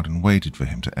overgrown yard and waited for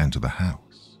him to enter the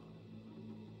house.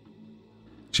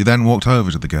 She then walked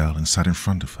over to the girl and sat in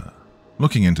front of her,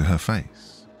 looking into her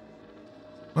face.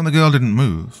 When the girl didn't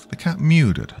move, the cat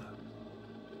mewed at her.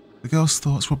 The girl's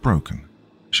thoughts were broken.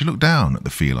 She looked down at the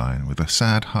feline with a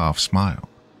sad half smile.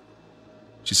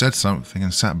 She said something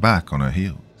and sat back on her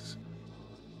heels.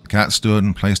 The cat stood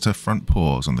and placed her front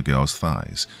paws on the girl's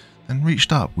thighs, then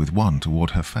reached up with one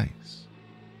toward her face.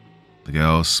 The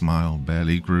girl's smile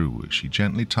barely grew as she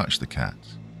gently touched the cat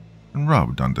and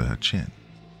rubbed under her chin.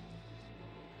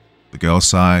 The girl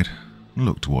sighed and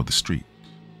looked toward the street.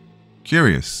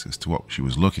 Curious as to what she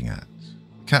was looking at,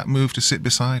 the cat moved to sit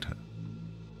beside her.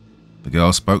 The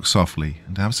girl spoke softly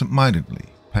and absent-mindedly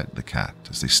pet the cat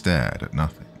as they stared at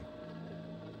nothing.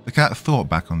 The cat thought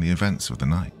back on the events of the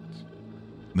night.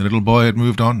 The little boy had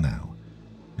moved on now,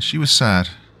 and she was sad,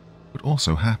 but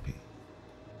also happy.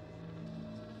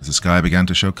 As the sky began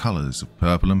to show colors of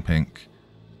purple and pink,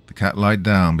 The cat lied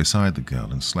down beside the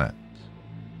girl and slept.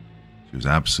 She was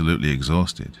absolutely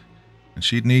exhausted, and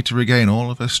she'd need to regain all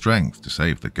of her strength to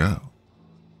save the girl.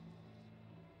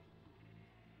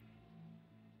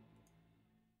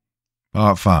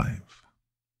 Part 5.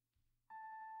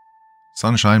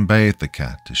 Sunshine bathed the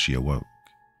cat as she awoke.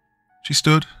 She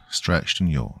stood, stretched and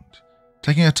yawned,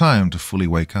 taking her time to fully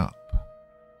wake up.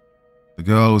 The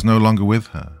girl was no longer with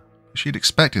her, but she'd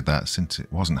expected that since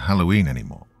it wasn't Halloween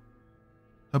anymore.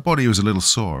 Her body was a little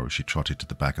sore as she trotted to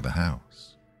the back of the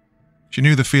house. She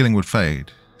knew the feeling would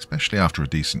fade, especially after a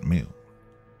decent meal.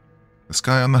 The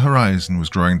sky on the horizon was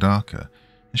growing darker,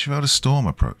 and she felt a storm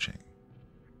approaching.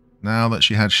 Now that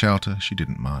she had shelter, she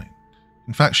didn't mind.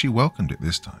 In fact, she welcomed it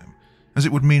this time, as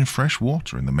it would mean fresh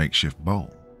water in the makeshift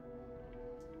bowl.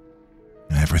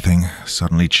 Everything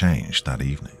suddenly changed that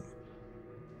evening.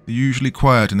 The usually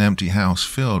quiet and empty house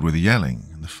filled with yelling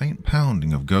and the faint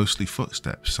pounding of ghostly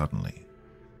footsteps suddenly.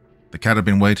 The cat had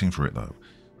been waiting for it, though.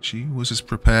 She was as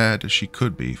prepared as she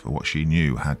could be for what she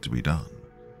knew had to be done.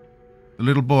 The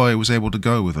little boy was able to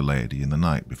go with the lady in the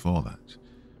night before that,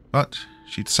 but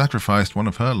she'd sacrificed one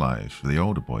of her lives for the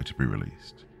older boy to be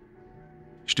released.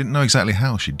 She didn't know exactly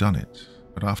how she'd done it,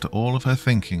 but after all of her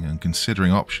thinking and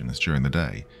considering options during the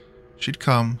day, she'd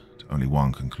come to only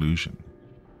one conclusion.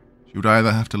 She would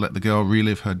either have to let the girl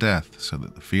relive her death so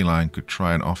that the feline could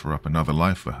try and offer up another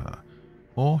life for her,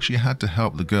 or she had to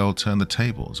help the girl turn the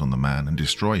tables on the man and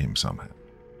destroy him somehow.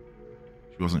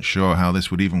 She wasn't sure how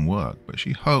this would even work, but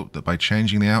she hoped that by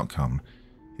changing the outcome,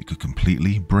 it could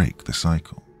completely break the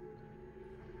cycle.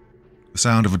 The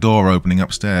sound of a door opening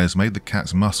upstairs made the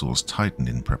cat's muscles tighten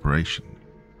in preparation.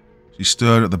 She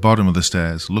stood at the bottom of the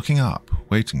stairs, looking up,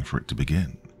 waiting for it to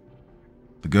begin.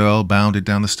 The girl bounded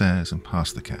down the stairs and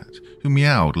past the cat, who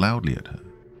meowed loudly at her.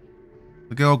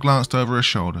 The girl glanced over her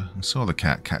shoulder and saw the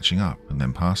cat catching up and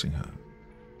then passing her.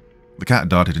 The cat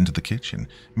darted into the kitchen,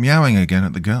 meowing again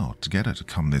at the girl to get her to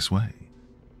come this way.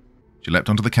 She leapt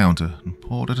onto the counter and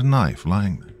pawed at a knife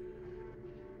lying there.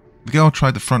 The girl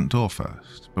tried the front door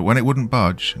first, but when it wouldn't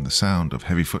budge and the sound of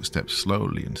heavy footsteps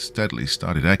slowly and steadily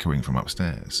started echoing from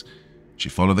upstairs, she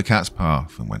followed the cat's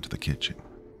path and went to the kitchen.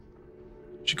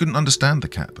 She couldn't understand the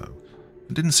cat, though,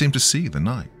 and didn't seem to see the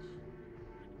knife.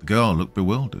 The girl looked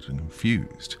bewildered and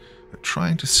confused at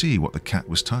trying to see what the cat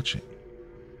was touching.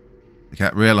 The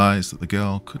cat realized that the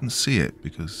girl couldn't see it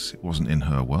because it wasn't in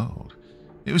her world.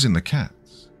 It was in the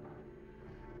cat's.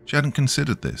 She hadn't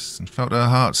considered this and felt her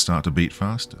heart start to beat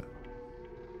faster.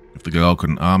 If the girl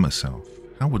couldn't arm herself,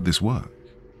 how would this work?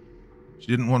 She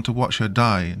didn't want to watch her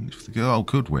die, and if the girl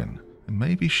could win, then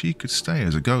maybe she could stay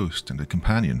as a ghost and a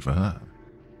companion for her.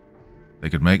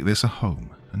 They could make this a home,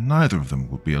 and neither of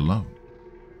them would be alone.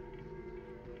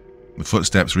 The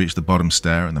footsteps reached the bottom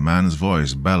stair, and the man's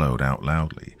voice bellowed out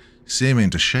loudly, seeming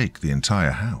to shake the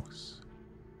entire house.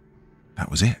 That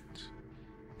was it.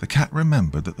 The cat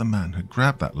remembered that the man had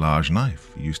grabbed that large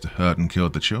knife he used to hurt and kill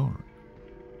the children.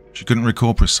 She couldn't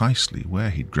recall precisely where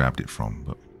he'd grabbed it from,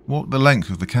 but walked the length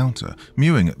of the counter,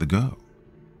 mewing at the girl.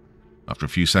 After a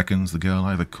few seconds, the girl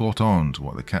either caught on to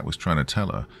what the cat was trying to tell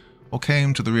her, or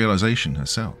came to the realization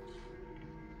herself.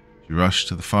 She rushed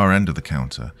to the far end of the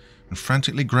counter and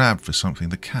frantically grabbed for something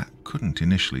the cat couldn't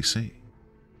initially see.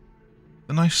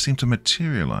 The knife seemed to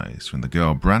materialize when the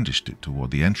girl brandished it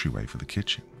toward the entryway for the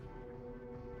kitchen.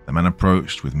 The man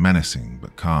approached with menacing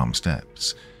but calm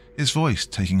steps, his voice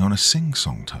taking on a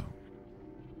sing-song tone.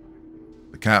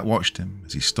 The cat watched him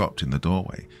as he stopped in the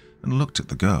doorway and looked at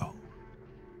the girl.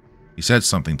 He said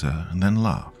something to her and then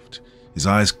laughed, his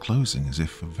eyes closing as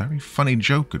if a very funny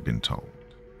joke had been told.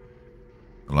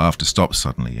 The laughter stopped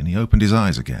suddenly and he opened his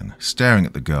eyes again, staring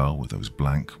at the girl with those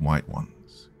blank white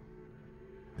ones.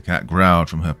 The cat growled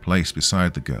from her place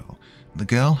beside the girl, and the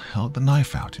girl held the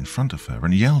knife out in front of her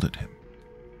and yelled at him.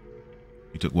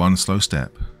 He took one slow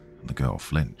step, and the girl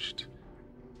flinched.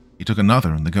 He took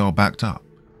another, and the girl backed up.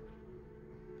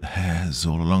 The hairs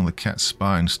all along the cat's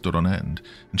spine stood on end,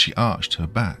 and she arched her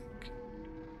back.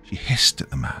 She hissed at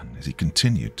the man as he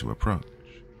continued to approach.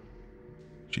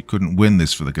 She couldn't win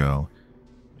this for the girl.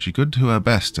 She could do her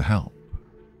best to help.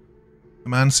 The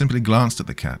man simply glanced at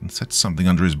the cat and said something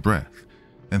under his breath,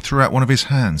 then threw out one of his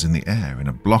hands in the air in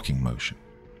a blocking motion.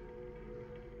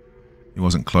 He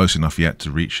wasn't close enough yet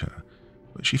to reach her,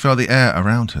 but she felt the air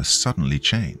around her suddenly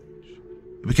change.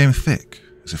 It became thick,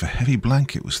 as if a heavy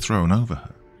blanket was thrown over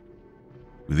her.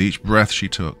 With each breath she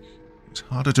took, it was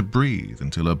harder to breathe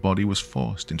until her body was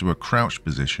forced into a crouched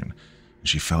position and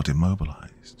she felt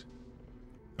immobilized.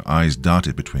 Her eyes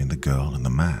darted between the girl and the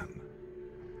man.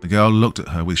 The girl looked at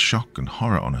her with shock and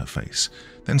horror on her face,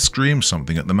 then screamed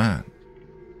something at the man.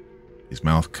 His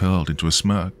mouth curled into a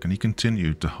smirk, and he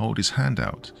continued to hold his hand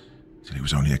out till he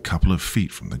was only a couple of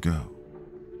feet from the girl.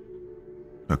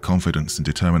 Her confidence and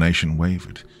determination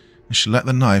wavered, and she let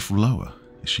the knife lower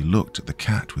as she looked at the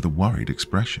cat with a worried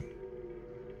expression.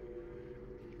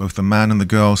 Both the man and the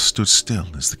girl stood still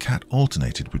as the cat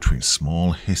alternated between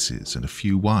small hisses and a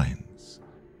few whines.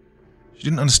 She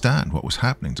didn't understand what was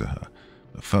happening to her,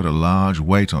 but felt a large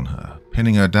weight on her,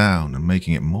 pinning her down and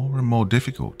making it more and more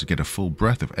difficult to get a full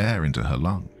breath of air into her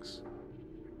lungs.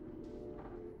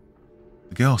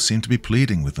 The girl seemed to be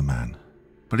pleading with the man,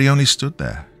 but he only stood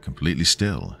there, completely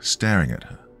still, staring at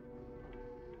her.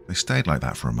 They stayed like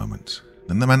that for a moment.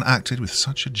 Then the man acted with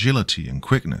such agility and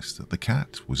quickness that the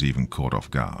cat was even caught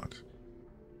off guard.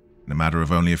 In a matter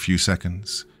of only a few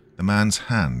seconds, the man's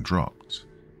hand dropped.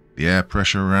 The air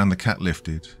pressure around the cat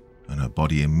lifted, and her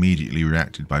body immediately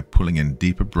reacted by pulling in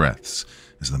deeper breaths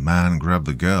as the man grabbed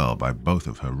the girl by both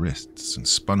of her wrists and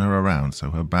spun her around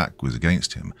so her back was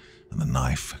against him and the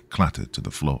knife clattered to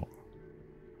the floor.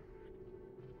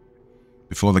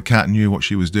 Before the cat knew what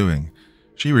she was doing,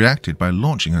 she reacted by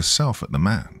launching herself at the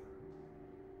man.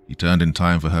 He turned in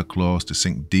time for her claws to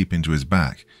sink deep into his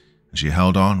back, and she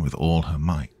held on with all her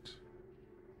might.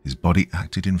 His body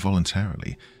acted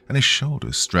involuntarily, and his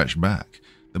shoulders stretched back,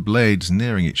 the blades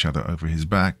nearing each other over his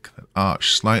back that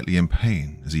arched slightly in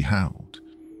pain as he howled.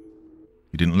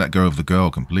 He didn't let go of the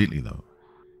girl completely, though.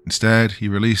 Instead, he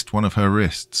released one of her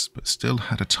wrists, but still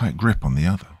had a tight grip on the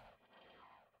other.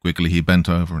 Quickly, he bent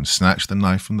over and snatched the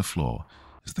knife from the floor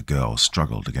as the girl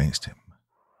struggled against him.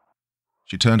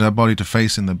 She turned her body to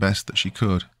face him the best that she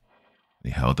could, and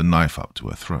he held the knife up to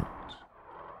her throat.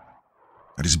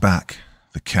 At his back,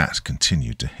 the cat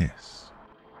continued to hiss.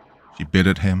 She bit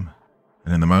at him,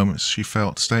 and in the moments she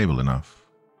felt stable enough,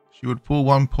 she would pull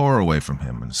one paw away from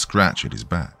him and scratch at his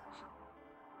back.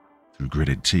 Through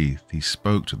gritted teeth, he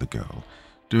spoke to the girl,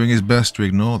 doing his best to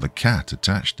ignore the cat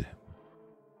attached to him.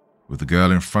 With the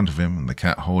girl in front of him and the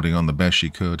cat holding on the best she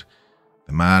could,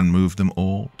 the man moved them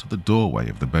all to the doorway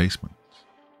of the basement.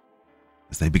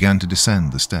 As they began to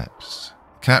descend the steps,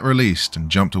 the cat released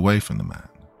and jumped away from the man.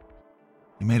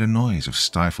 He made a noise of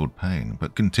stifled pain,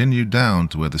 but continued down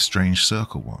to where the strange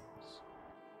circle was.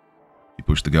 He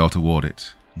pushed the girl toward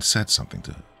it and said something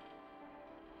to her.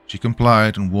 She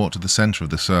complied and walked to the center of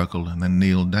the circle and then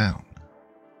kneeled down.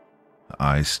 Her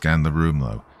eyes scanned the room,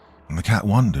 though, and the cat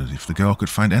wondered if the girl could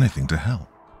find anything to help.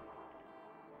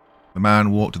 The man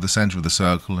walked to the center of the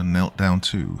circle and knelt down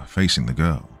too, facing the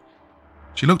girl.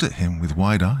 She looked at him with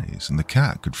wide eyes, and the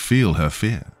cat could feel her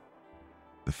fear.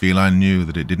 The feline knew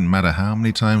that it didn't matter how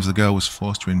many times the girl was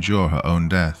forced to endure her own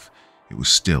death, it was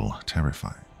still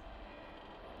terrifying.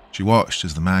 She watched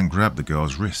as the man grabbed the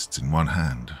girl's wrists in one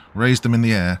hand, raised them in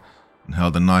the air, and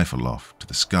held the knife aloft to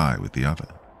the sky with the other.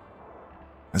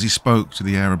 As he spoke to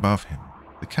the air above him,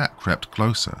 the cat crept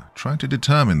closer, trying to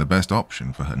determine the best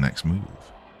option for her next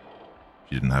move.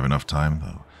 She didn't have enough time,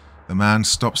 though. The man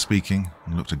stopped speaking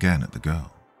and looked again at the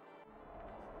girl.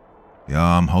 The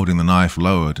arm holding the knife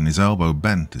lowered and his elbow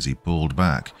bent as he pulled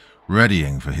back,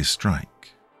 readying for his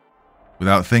strike.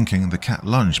 Without thinking, the cat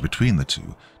lunged between the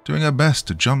two, doing her best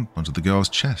to jump onto the girl's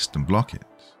chest and block it.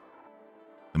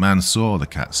 The man saw the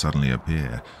cat suddenly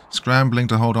appear, scrambling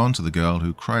to hold on to the girl,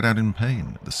 who cried out in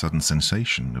pain at the sudden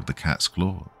sensation of the cat's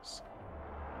claws.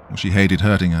 She hated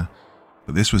hurting her,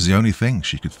 but this was the only thing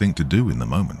she could think to do in the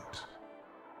moment.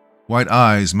 White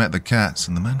eyes met the cat's,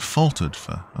 and the man faltered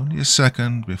for only a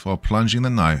second before plunging the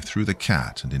knife through the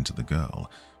cat and into the girl,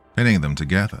 pinning them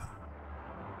together.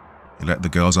 He let the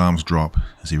girl's arms drop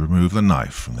as he removed the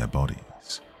knife from their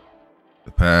bodies.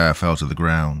 The pair fell to the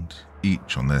ground,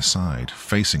 each on their side,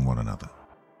 facing one another.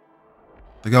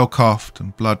 The girl coughed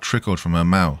and blood trickled from her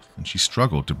mouth, and she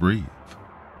struggled to breathe.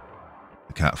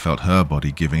 The cat felt her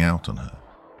body giving out on her,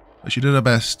 but she did her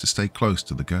best to stay close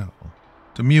to the girl,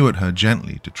 to mew at her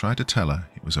gently to try to tell her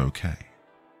it was okay.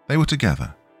 They were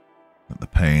together, that the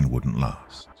pain wouldn't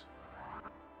last.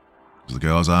 As the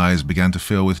girl's eyes began to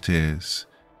fill with tears,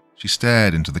 she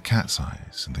stared into the cat's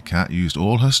eyes, and the cat used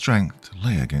all her strength to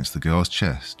lay against the girl's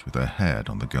chest with her head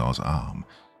on the girl's arm,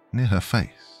 near her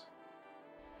face.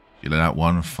 She let out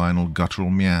one final guttural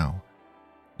meow,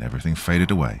 and everything faded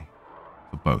away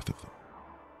for both of them.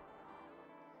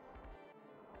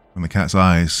 When the cat's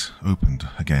eyes opened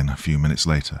again a few minutes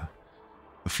later,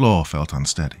 the floor felt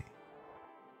unsteady.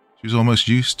 She was almost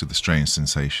used to the strange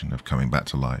sensation of coming back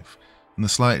to life and the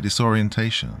slight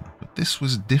disorientation, but this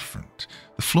was different.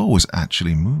 The floor was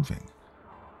actually moving.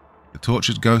 The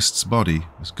tortured ghost's body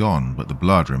was gone, but the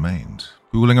blood remained,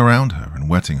 pooling around her and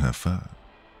wetting her fur.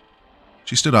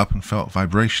 She stood up and felt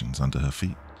vibrations under her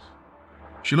feet.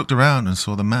 She looked around and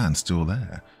saw the man still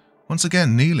there, once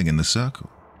again kneeling in the circle.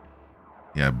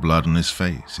 He had blood on his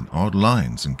face in odd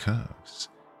lines and curves.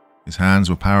 His hands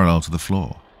were parallel to the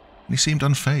floor, and he seemed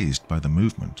unfazed by the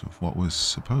movement of what was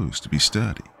supposed to be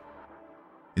sturdy.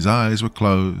 His eyes were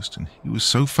closed, and he was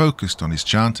so focused on his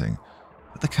chanting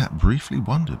that the cat briefly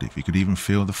wondered if he could even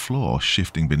feel the floor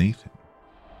shifting beneath him.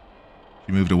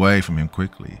 She moved away from him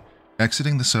quickly,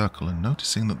 exiting the circle and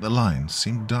noticing that the lines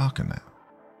seemed darker now.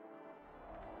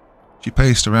 She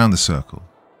paced around the circle,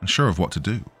 unsure of what to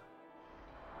do.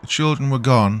 The children were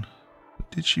gone, but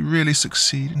did she really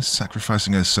succeed in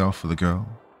sacrificing herself for the girl?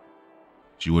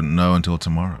 She wouldn't know until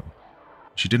tomorrow.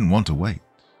 She didn't want to wait.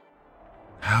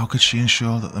 How could she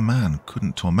ensure that the man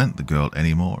couldn't torment the girl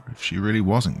anymore if she really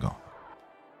wasn't gone?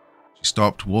 She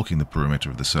stopped walking the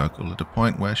perimeter of the circle at a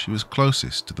point where she was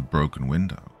closest to the broken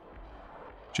window.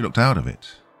 She looked out of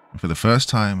it, and for the first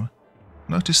time,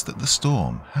 noticed that the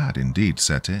storm had indeed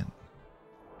set in.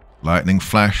 Lightning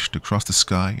flashed across the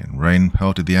sky and rain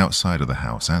pelted the outside of the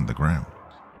house and the ground.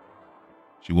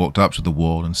 She walked up to the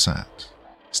wall and sat,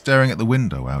 staring at the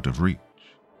window out of reach.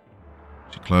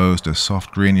 She closed her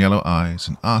soft green-yellow eyes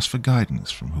and asked for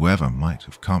guidance from whoever might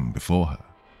have come before her.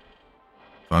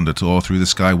 Thunder tore through the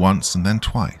sky once and then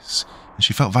twice, and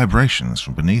she felt vibrations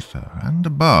from beneath her and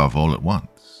above all at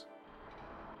once.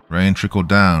 Rain trickled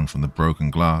down from the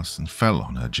broken glass and fell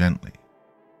on her gently.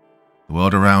 The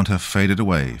world around her faded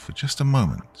away for just a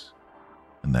moment,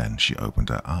 and then she opened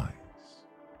her eyes.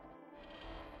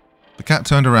 The cat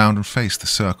turned around and faced the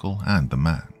circle and the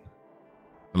man.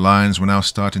 The lines were now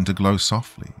starting to glow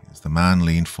softly as the man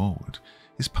leaned forward,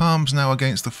 his palms now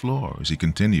against the floor as he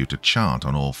continued to chant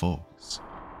on all fours.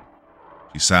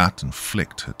 She sat and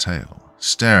flicked her tail,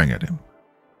 staring at him,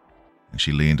 and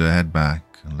she leaned her head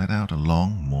back and let out a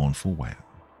long, mournful wail.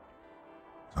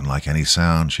 Unlike any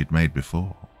sound she'd made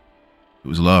before, it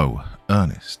was low,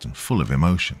 earnest, and full of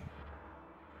emotion.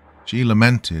 She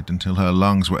lamented until her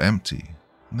lungs were empty,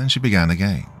 and then she began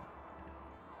again.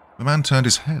 The man turned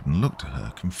his head and looked at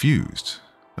her, confused,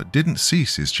 but didn't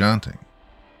cease his chanting.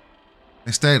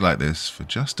 They stayed like this for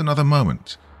just another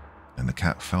moment, and the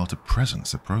cat felt a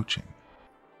presence approaching.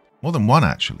 More than one,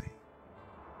 actually.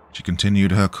 She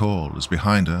continued her call as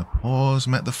behind her paws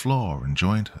met the floor and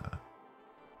joined her.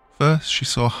 First, she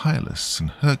saw Hylas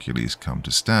and Hercules come to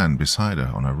stand beside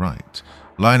her on her right,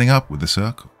 lining up with the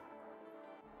circle.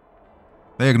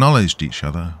 They acknowledged each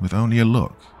other with only a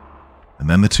look, and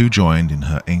then the two joined in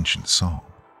her ancient song.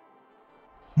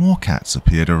 More cats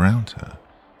appeared around her,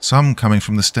 some coming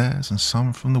from the stairs and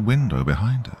some from the window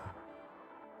behind her.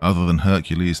 Other than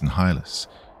Hercules and Hylas,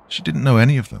 she didn't know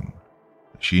any of them,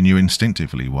 but she knew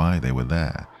instinctively why they were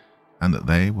there, and that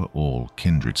they were all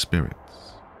kindred spirits.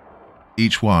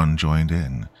 Each one joined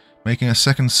in, making a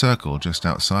second circle just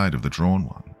outside of the drawn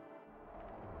one.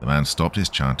 The man stopped his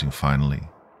chanting finally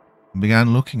and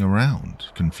began looking around,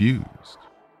 confused.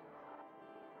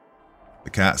 The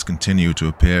cats continued to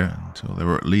appear until there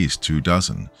were at least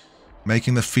 24,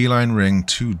 making the feline ring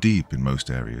 2 deep in most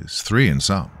areas, 3 in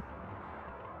some.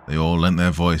 They all lent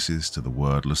their voices to the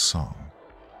wordless song,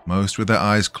 most with their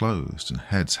eyes closed and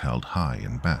heads held high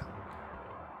and back.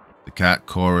 The cat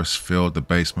chorus filled the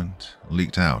basement,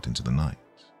 leaked out into the night.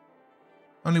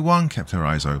 Only one kept her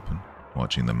eyes open,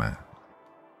 watching the man.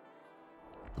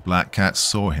 The black cat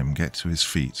saw him get to his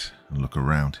feet and look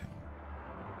around him.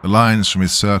 The lines from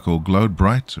his circle glowed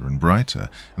brighter and brighter,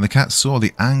 and the cat saw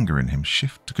the anger in him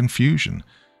shift to confusion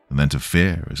and then to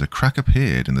fear as a crack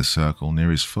appeared in the circle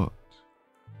near his foot.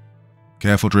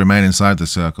 Careful to remain inside the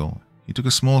circle, he took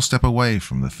a small step away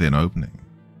from the thin opening.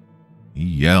 He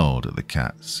yelled at the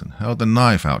cats and held the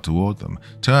knife out toward them,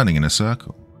 turning in a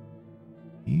circle.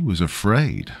 He was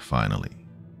afraid, finally.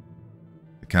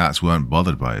 The cats weren't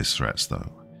bothered by his threats,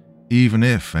 though, even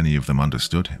if any of them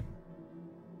understood him.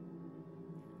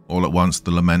 All at once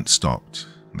the lament stopped,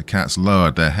 and the cats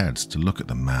lowered their heads to look at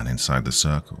the man inside the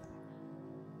circle.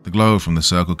 The glow from the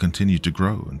circle continued to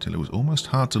grow until it was almost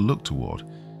hard to look toward,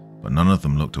 but none of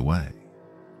them looked away.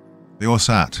 They all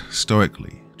sat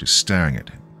stoically, just staring at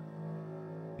him.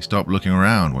 He stopped looking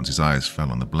around once his eyes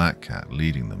fell on the black cat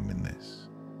leading them in this.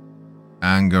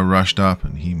 Anger rushed up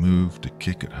and he moved to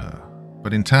kick at her,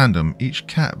 but in tandem each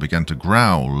cat began to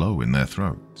growl low in their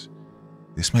throat.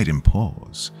 This made him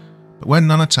pause, but when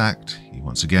none attacked, he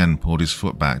once again pulled his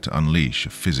foot back to unleash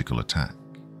a physical attack.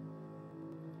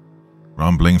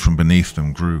 Rumbling from beneath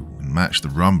them grew and matched the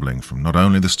rumbling from not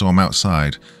only the storm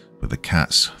outside, but the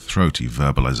cat's throaty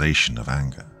verbalization of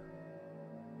anger.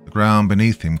 The ground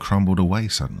beneath him crumbled away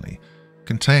suddenly,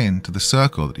 contained to the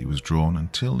circle that he was drawn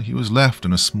until he was left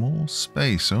in a small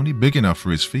space only big enough for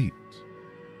his feet.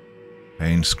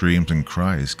 Pained screams and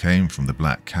cries came from the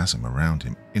black chasm around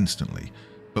him instantly,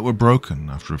 but were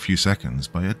broken after a few seconds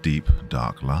by a deep,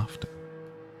 dark laughter.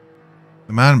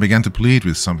 The man began to plead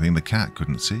with something the cat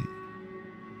couldn't see.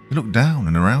 He looked down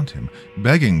and around him,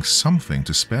 begging something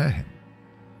to spare him.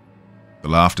 The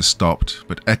laughter stopped,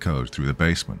 but echoed through the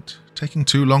basement, taking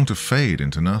too long to fade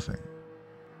into nothing.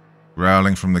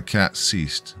 Growling from the cat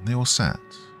ceased, and they all sat,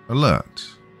 alert,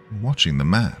 watching the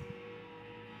man.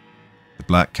 The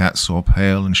black cat saw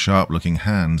pale and sharp-looking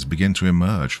hands begin to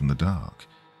emerge from the dark.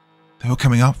 They were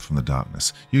coming up from the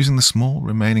darkness, using the small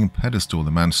remaining pedestal the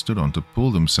man stood on to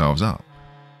pull themselves up.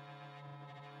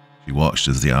 She watched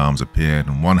as the arms appeared,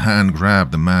 and one hand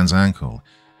grabbed the man's ankle.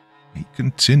 He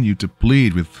continued to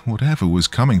plead with whatever was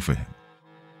coming for him.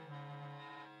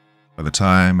 By the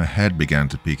time a head began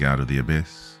to peek out of the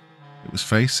abyss, it was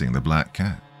facing the black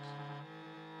cat.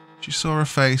 She saw a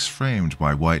face framed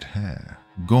by white hair,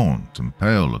 gaunt and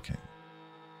pale-looking.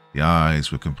 The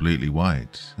eyes were completely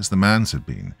white, as the man's had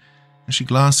been, and she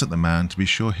glanced at the man to be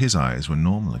sure his eyes were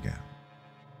normal again.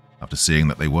 After seeing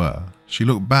that they were, she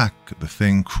looked back at the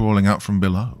thing crawling out from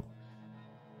below.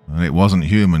 Well, it wasn't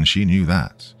human, she knew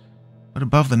that, but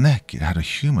above the neck it had a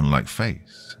human-like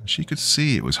face, and she could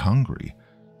see it was hungry,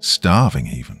 starving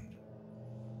even.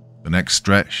 The neck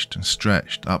stretched and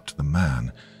stretched up to the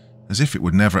man, as if it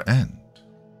would never end.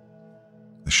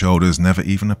 The shoulders never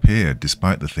even appeared,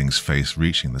 despite the thing's face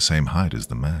reaching the same height as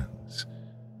the man's.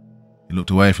 He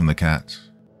looked away from the cat,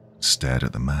 stared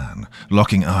at the man,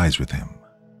 locking eyes with him.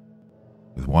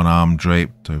 With one arm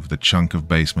draped over the chunk of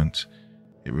basement,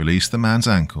 it released the man's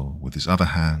ankle with his other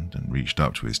hand and reached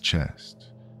up to his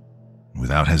chest.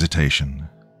 Without hesitation,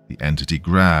 the entity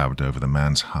grabbed over the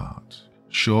man's heart,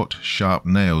 short, sharp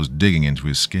nails digging into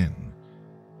his skin.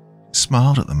 It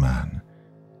smiled at the man,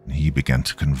 and he began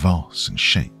to convulse and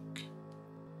shake.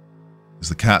 As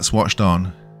the cats watched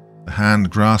on, the hand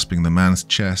grasping the man's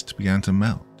chest began to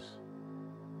melt.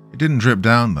 It didn't drip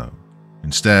down, though.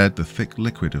 Instead, the thick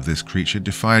liquid of this creature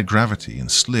defied gravity and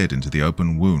slid into the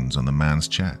open wounds on the man's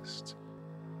chest.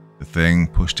 The thing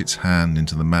pushed its hand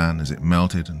into the man as it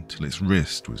melted until its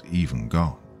wrist was even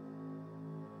gone.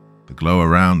 The glow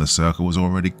around the circle was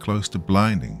already close to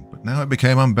blinding, but now it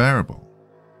became unbearable.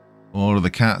 All of the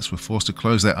cats were forced to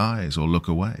close their eyes or look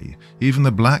away, even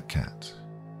the black cat,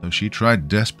 though she tried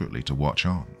desperately to watch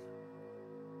on.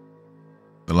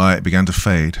 The light began to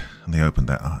fade, and they opened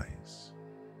their eyes.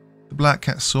 The black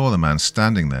cat saw the man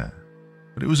standing there,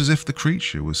 but it was as if the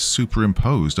creature was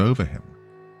superimposed over him.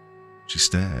 She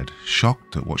stared,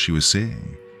 shocked at what she was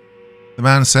seeing. The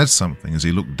man said something as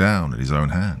he looked down at his own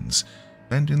hands,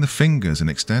 bending the fingers and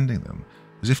extending them,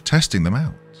 as if testing them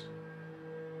out.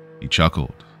 He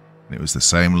chuckled, and it was the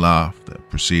same laugh that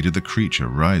preceded the creature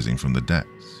rising from the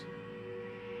depths.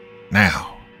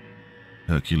 "Now!"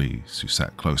 Hercules, who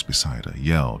sat close beside her,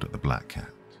 yelled at the black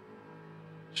cat.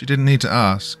 She didn't need to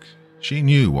ask. She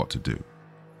knew what to do.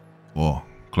 Or,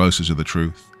 closer to the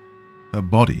truth, her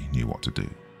body knew what to do.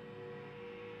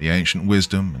 The ancient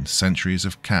wisdom and centuries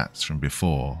of cats from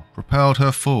before propelled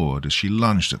her forward as she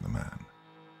lunged at the man.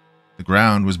 The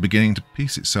ground was beginning to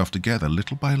piece itself together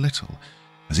little by little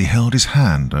as he held his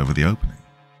hand over the opening.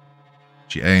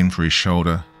 She aimed for his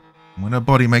shoulder, and when her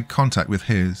body made contact with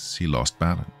his, he lost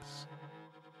balance.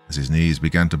 As his knees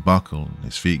began to buckle and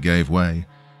his feet gave way,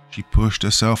 she pushed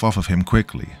herself off of him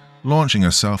quickly, launching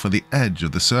herself at the edge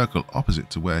of the circle opposite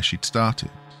to where she'd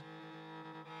started.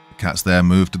 The cats there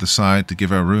moved to the side to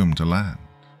give her room to land.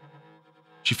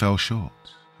 She fell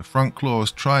short, her front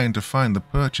claws trying to find the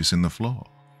purchase in the floor.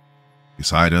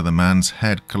 Beside her, the man's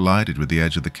head collided with the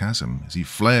edge of the chasm as he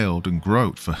flailed and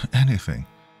groped for anything.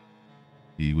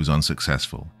 He was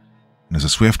unsuccessful, and as a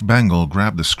swift Bengal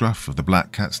grabbed the scruff of the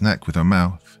black cat's neck with her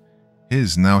mouth,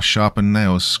 his now sharpened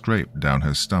nails scraped down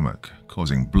her stomach,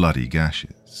 causing bloody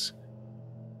gashes.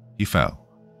 He fell,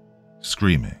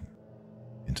 screaming,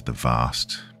 into the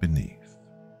vast beneath.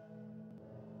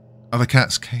 Other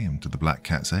cats came to the black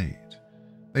cat's aid.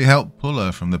 They helped pull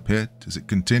her from the pit as it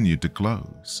continued to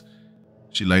close.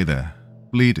 She lay there,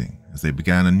 bleeding, as they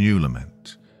began a new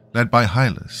lament, led by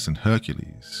Hylas and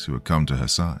Hercules, who had come to her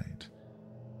side.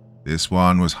 This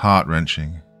one was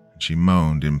heart-wrenching, and she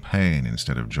moaned in pain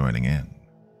instead of joining in.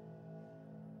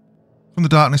 From the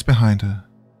darkness behind her,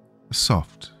 a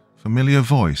soft, familiar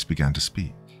voice began to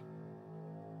speak.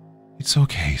 "It's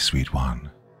okay, sweet one.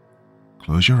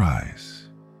 Close your eyes.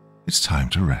 It's time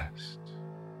to rest."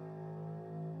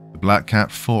 The black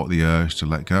cat fought the urge to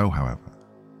let go, however.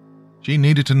 She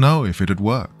needed to know if it had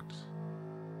worked.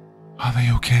 "Are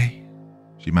they okay?"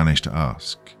 she managed to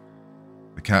ask.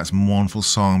 The cat's mournful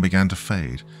song began to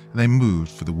fade, and they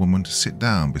moved for the woman to sit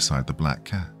down beside the black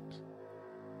cat.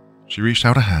 She reached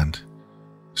out a hand,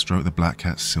 stroked the black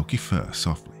cat's silky fur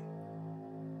softly.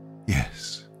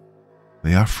 "Yes,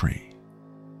 they are free.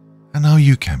 And now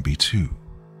you can be too,"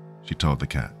 she told the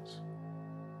cat.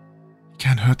 "You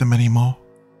can't hurt them anymore?"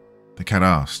 the cat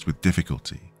asked with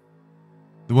difficulty.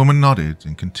 The woman nodded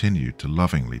and continued to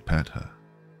lovingly pet her.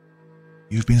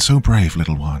 "You've been so brave,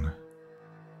 little one.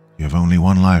 You have only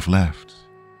one life left,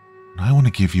 and I want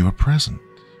to give you a present,"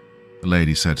 the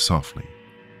lady said softly,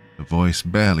 her voice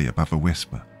barely above a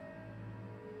whisper.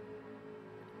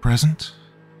 "Present?"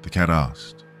 the cat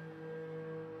asked.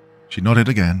 She nodded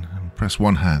again and pressed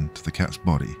one hand to the cat's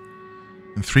body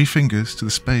and 3 fingers to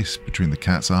the space between the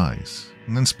cat's eyes,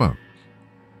 and then spoke.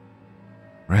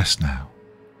 "Rest now.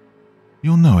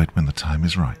 You'll know it when the time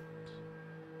is right."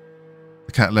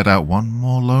 The cat let out one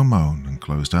more low moan and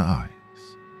closed her eyes.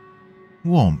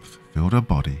 Warmth filled her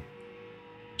body.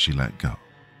 She let go.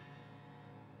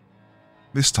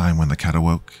 This time when the cat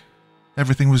awoke,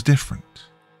 everything was different.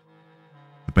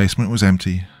 The basement was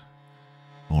empty.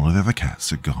 All of the other cats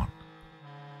had gone.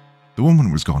 The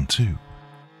woman was gone too.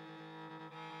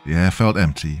 The air felt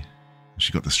empty, and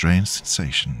she got the strange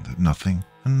sensation that nothing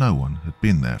and no one had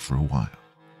been there for a while.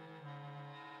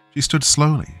 She stood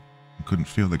slowly and couldn't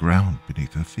feel the ground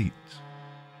beneath her feet.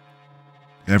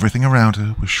 Everything around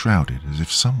her was shrouded as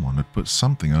if someone had put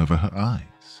something over her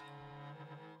eyes.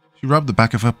 She rubbed the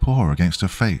back of her paw against her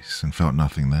face and felt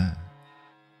nothing there.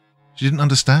 She didn't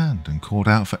understand and called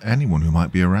out for anyone who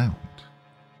might be around.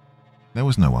 There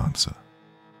was no answer.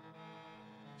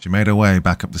 She made her way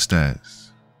back up the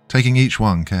stairs, taking each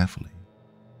one carefully.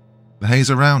 The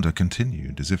haze around her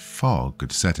continued as if fog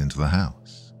had set into the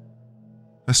house.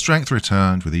 Her strength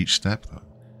returned with each step, though,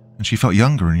 and she felt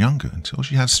younger and younger until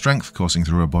she had strength coursing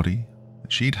through her body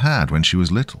that she'd had when she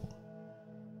was little.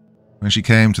 When she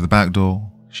came to the back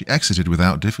door, she exited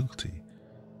without difficulty,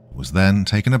 but was then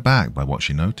taken aback by what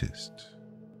she noticed.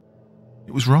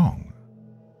 It was wrong.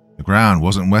 The ground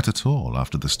wasn't wet at all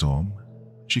after the storm.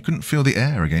 She couldn't feel the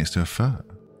air against her fur.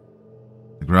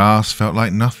 The grass felt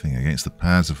like nothing against the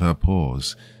pads of her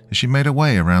paws as she made her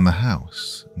way around the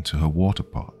house and to her water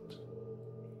pot.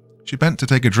 She bent to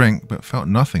take a drink but felt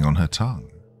nothing on her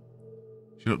tongue.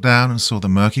 She looked down and saw the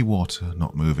murky water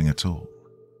not moving at all.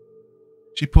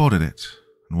 She pawed at it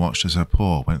and watched as her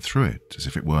paw went through it as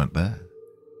if it weren't there.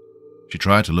 She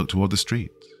tried to look toward the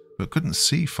street but couldn't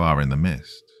see far in the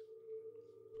mist.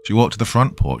 She walked to the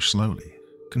front porch slowly,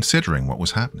 considering what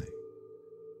was happening.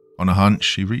 On a hunch,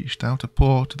 she reached out a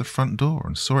paw to the front door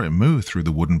and saw it move through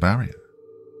the wooden barrier.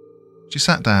 She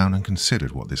sat down and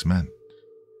considered what this meant.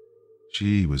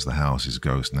 She was the house's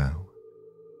ghost now.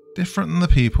 Different than the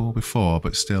people before,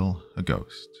 but still a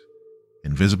ghost.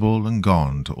 Invisible and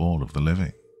gone to all of the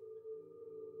living.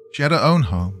 She had her own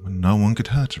home and no one could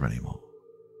hurt her anymore.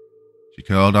 She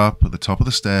curled up at the top of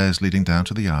the stairs leading down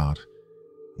to the yard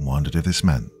and wondered if this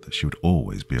meant that she would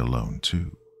always be alone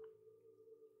too.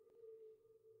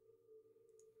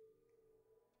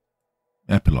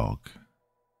 Epilogue.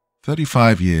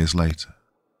 35 years later.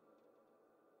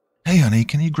 "Hey, honey,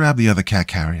 can you grab the other cat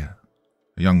carrier?"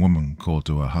 a young woman called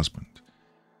to her husband.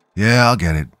 "Yeah, I'll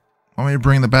get it. Want me to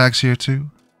bring the bags here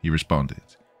too?" he responded.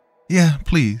 "Yeah,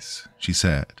 please," she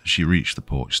said as she reached the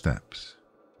porch steps.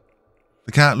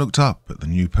 The cat looked up at the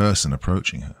new person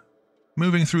approaching her,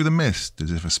 moving through the mist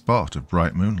as if a spot of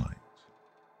bright moonlight.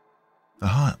 Her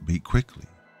heart beat quickly.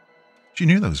 She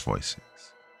knew those voices.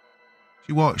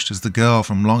 She watched as the girl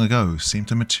from long ago seemed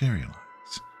to materialize.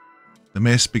 The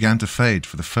mist began to fade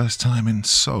for the first time in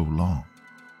so long.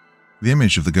 The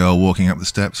image of the girl walking up the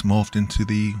steps morphed into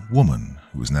the woman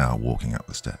who was now walking up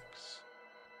the steps.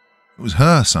 It was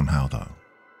her somehow, though.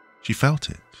 She felt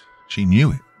it. She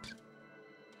knew it.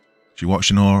 She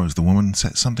watched in awe as the woman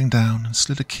set something down and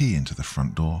slid a key into the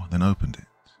front door, then opened it.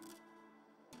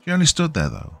 She only stood there,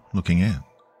 though, looking in.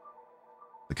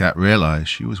 The cat realized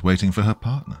she was waiting for her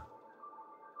partner.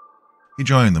 He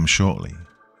joined them shortly,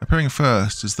 appearing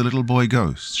first as the little boy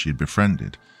ghost she had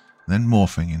befriended, then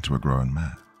morphing into a grown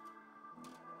man.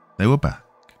 They were back.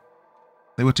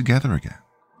 They were together again.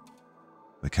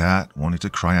 The cat wanted to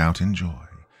cry out in joy.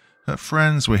 Her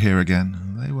friends were here again,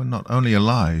 and they were not only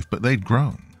alive, but they'd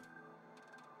grown.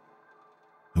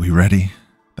 "Are we ready?"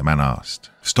 the man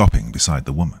asked, stopping beside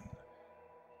the woman.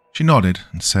 She nodded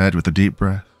and said with a deep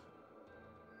breath,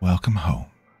 "Welcome home."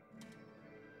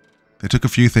 They took a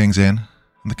few things in,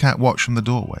 and the cat watched from the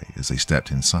doorway as they stepped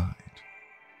inside.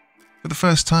 For the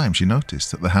first time, she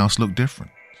noticed that the house looked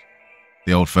different.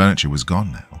 The old furniture was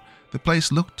gone now. The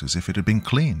place looked as if it had been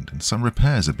cleaned and some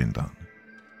repairs had been done.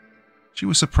 She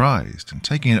was surprised and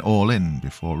taking it all in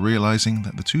before realizing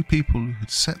that the two people had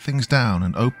set things down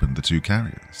and opened the two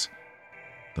carriers.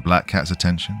 The black cat's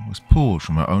attention was pulled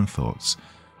from her own thoughts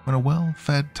when a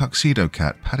well-fed tuxedo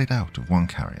cat padded out of one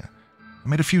carrier and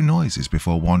made a few noises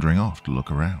before wandering off to look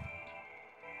around.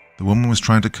 The woman was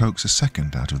trying to coax a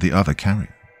second out of the other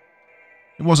carrier.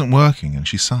 It wasn't working, and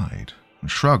she sighed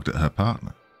and shrugged at her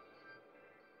partner.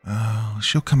 "Oh,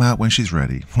 she'll come out when she's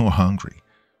ready, or hungry.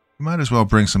 We might as well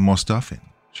bring some more stuff in,"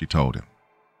 she told him.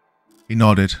 He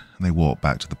nodded, and they walked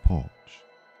back to the porch.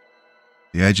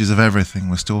 The edges of everything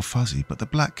were still fuzzy, but the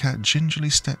black cat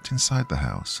gingerly stepped inside the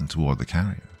house and toward the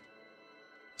carrier.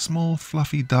 A small,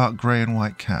 fluffy, dark grey and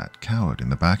white cat cowered in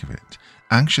the back of it,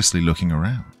 anxiously looking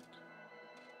around.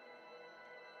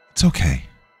 "It's okay.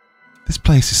 This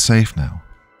place is safe now.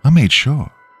 I made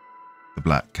sure." The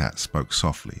black cat spoke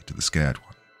softly to the scared one.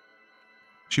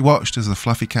 She watched as the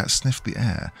fluffy cat sniffed the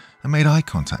air and made eye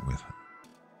contact with her.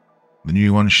 The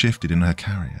new one shifted in her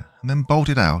carrier and then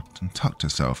bolted out and tucked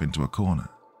herself into a corner.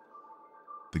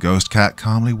 The ghost cat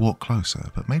calmly walked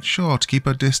closer but made sure to keep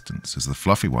her distance as the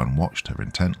fluffy one watched her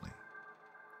intently.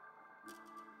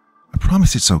 "I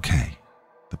promise it's okay,"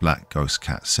 the black ghost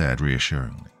cat said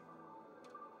reassuringly.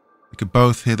 They could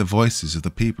both hear the voices of the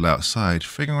people outside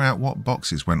figuring out what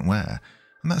boxes went where,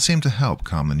 and that seemed to help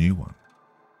calm the new one.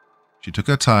 She took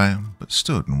her time, but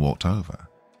stood and walked over,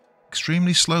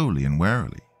 extremely slowly and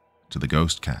warily, to the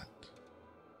ghost cat.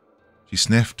 She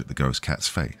sniffed at the ghost cat's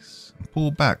face and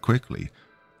pulled back quickly,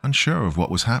 unsure of what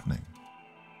was happening.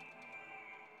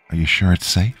 "Are you sure it's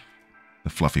safe?" the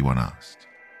fluffy one asked.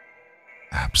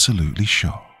 "Absolutely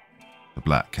sure," the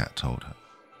black cat told her.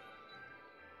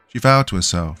 She vowed to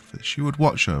herself that she would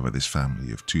watch over this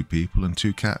family of two people and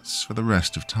two cats for the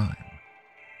rest of time.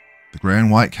 The grey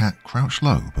and white cat crouched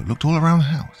low but looked all around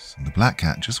the house, and the black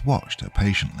cat just watched her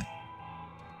patiently.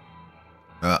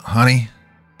 Honey,"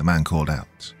 the man called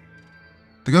out.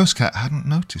 The ghost cat hadn't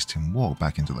noticed him walk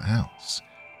back into the house.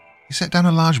 He set down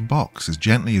a large box as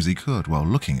gently as he could while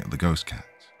looking at the ghost cat.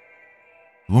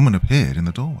 The woman appeared in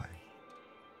the doorway.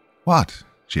 "What?"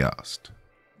 she asked.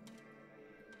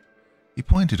 He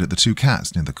pointed at the two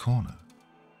cats near the corner.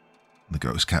 The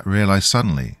ghost cat realized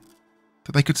suddenly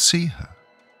that they could see her.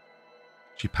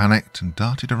 She panicked and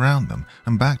darted around them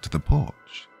and back to the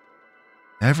porch.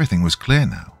 Everything was clear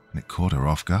now, and it caught her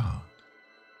off guard.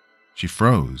 She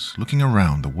froze, looking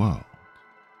around the world.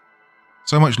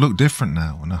 So much looked different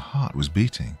now, and her heart was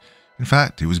beating. In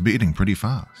fact, it was beating pretty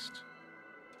fast.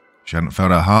 She hadn't felt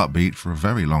her heart beat for a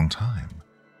very long time.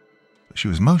 But she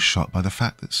was most shocked by the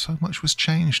fact that so much was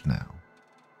changed now.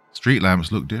 Street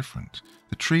lamps looked different.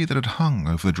 The tree that had hung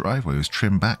over the driveway was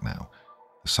trimmed back now.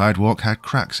 The sidewalk had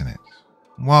cracks in it.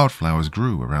 Wildflowers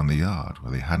grew around the yard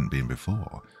where they hadn't been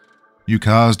before. New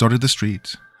cars dotted the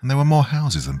street, and there were more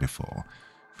houses than before,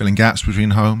 filling gaps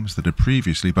between homes that had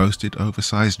previously boasted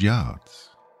oversized yards.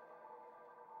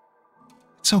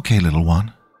 "It's okay, little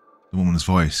one," the woman's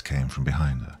voice came from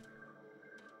behind her.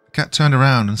 The cat turned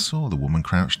around and saw the woman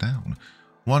crouched down,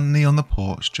 one knee on the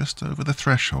porch just over the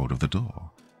threshold of the door.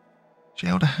 She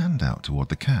held a hand out toward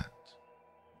the cat.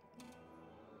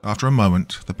 After a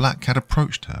moment, the black cat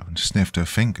approached her and sniffed her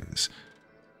fingers,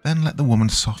 then let the woman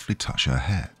softly touch her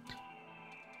head.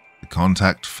 The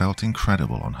contact felt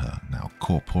incredible on her now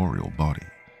corporeal body.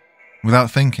 Without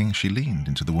thinking, she leaned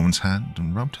into the woman's hand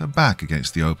and rubbed her back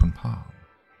against the open palm.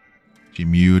 She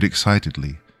mewed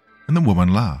excitedly, and the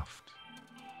woman laughed.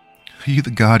 "Are you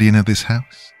the guardian of this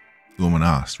house?" the woman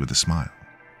asked with a smile.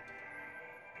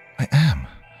 "I am.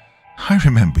 I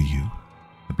remember you,"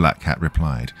 the black cat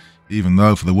replied, even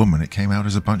though for the woman it came out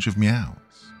as a bunch of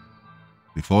meows.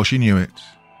 Before she knew it,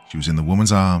 she was in the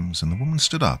woman's arms, and the woman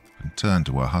stood up and turned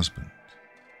to her husband.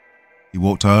 He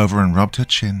walked over and rubbed her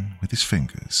chin with his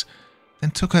fingers,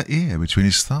 then took her ear between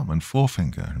his thumb and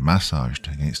forefinger and massaged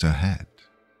against her head.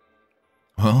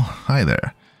 "Well, hi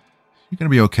there. You going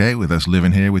to be okay with us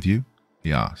living here with you?"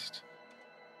 he asked.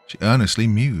 She earnestly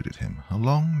mewed at him, a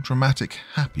long, dramatic,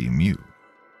 happy mew.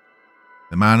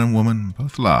 The man and woman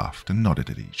both laughed and nodded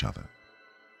at each other.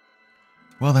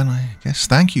 "Well then, I guess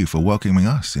thank you for welcoming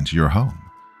us into your home.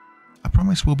 I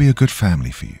promise we'll be a good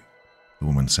family for you," the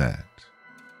woman said.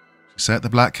 She set the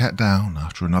black cat down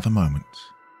after another moment,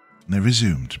 and they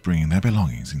resumed bringing their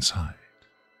belongings inside.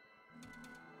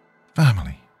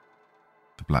 Family,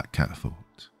 the black cat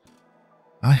thought.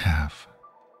 I have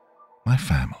my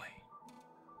family.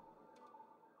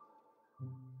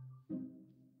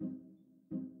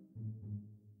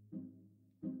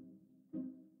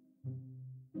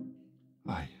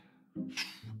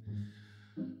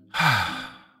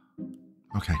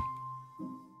 Okay.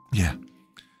 Yeah.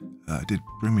 It did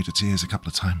bring me to tears a couple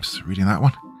of times reading that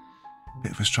one.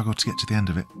 Bit of a struggle to get to the end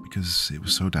of it because it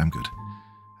was so damn good.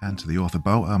 And to the author,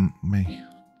 Boe,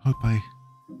 hope I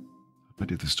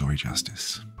did the story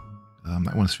justice.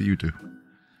 That one's for you, too.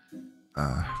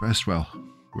 Rest well,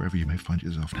 wherever you may find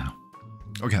yourself now.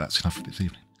 Okay, that's enough for this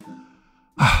evening.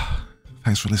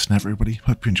 Thanks for listening, everybody.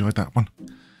 Hope you enjoyed that one.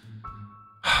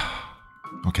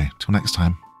 Okay, till next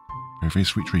time. Very, very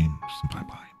sweet dreams, and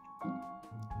bye-bye.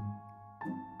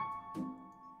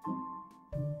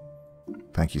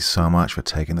 Thank you so much for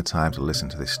taking the time to listen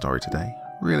to this story today.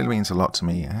 Really means a lot to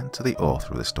me and to the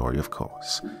author of the story, of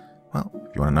course. Well,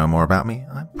 if you want to know more about me,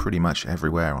 I'm pretty much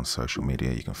everywhere on social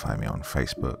media. You can find me on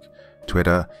Facebook,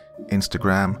 Twitter,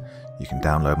 Instagram. You can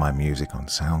download my music on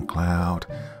SoundCloud.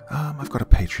 I've got a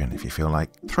Patreon if you feel like.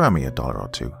 Throw me $1 or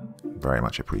 $2. Very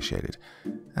much appreciated.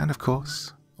 And of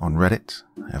course, on Reddit,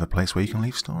 I have a place where you can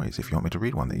leave stories if you want me to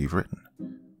read one that you've written.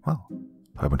 Well,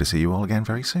 hoping to see you all again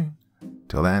very soon.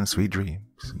 Till then, sweet dreams.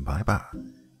 Bye-bye.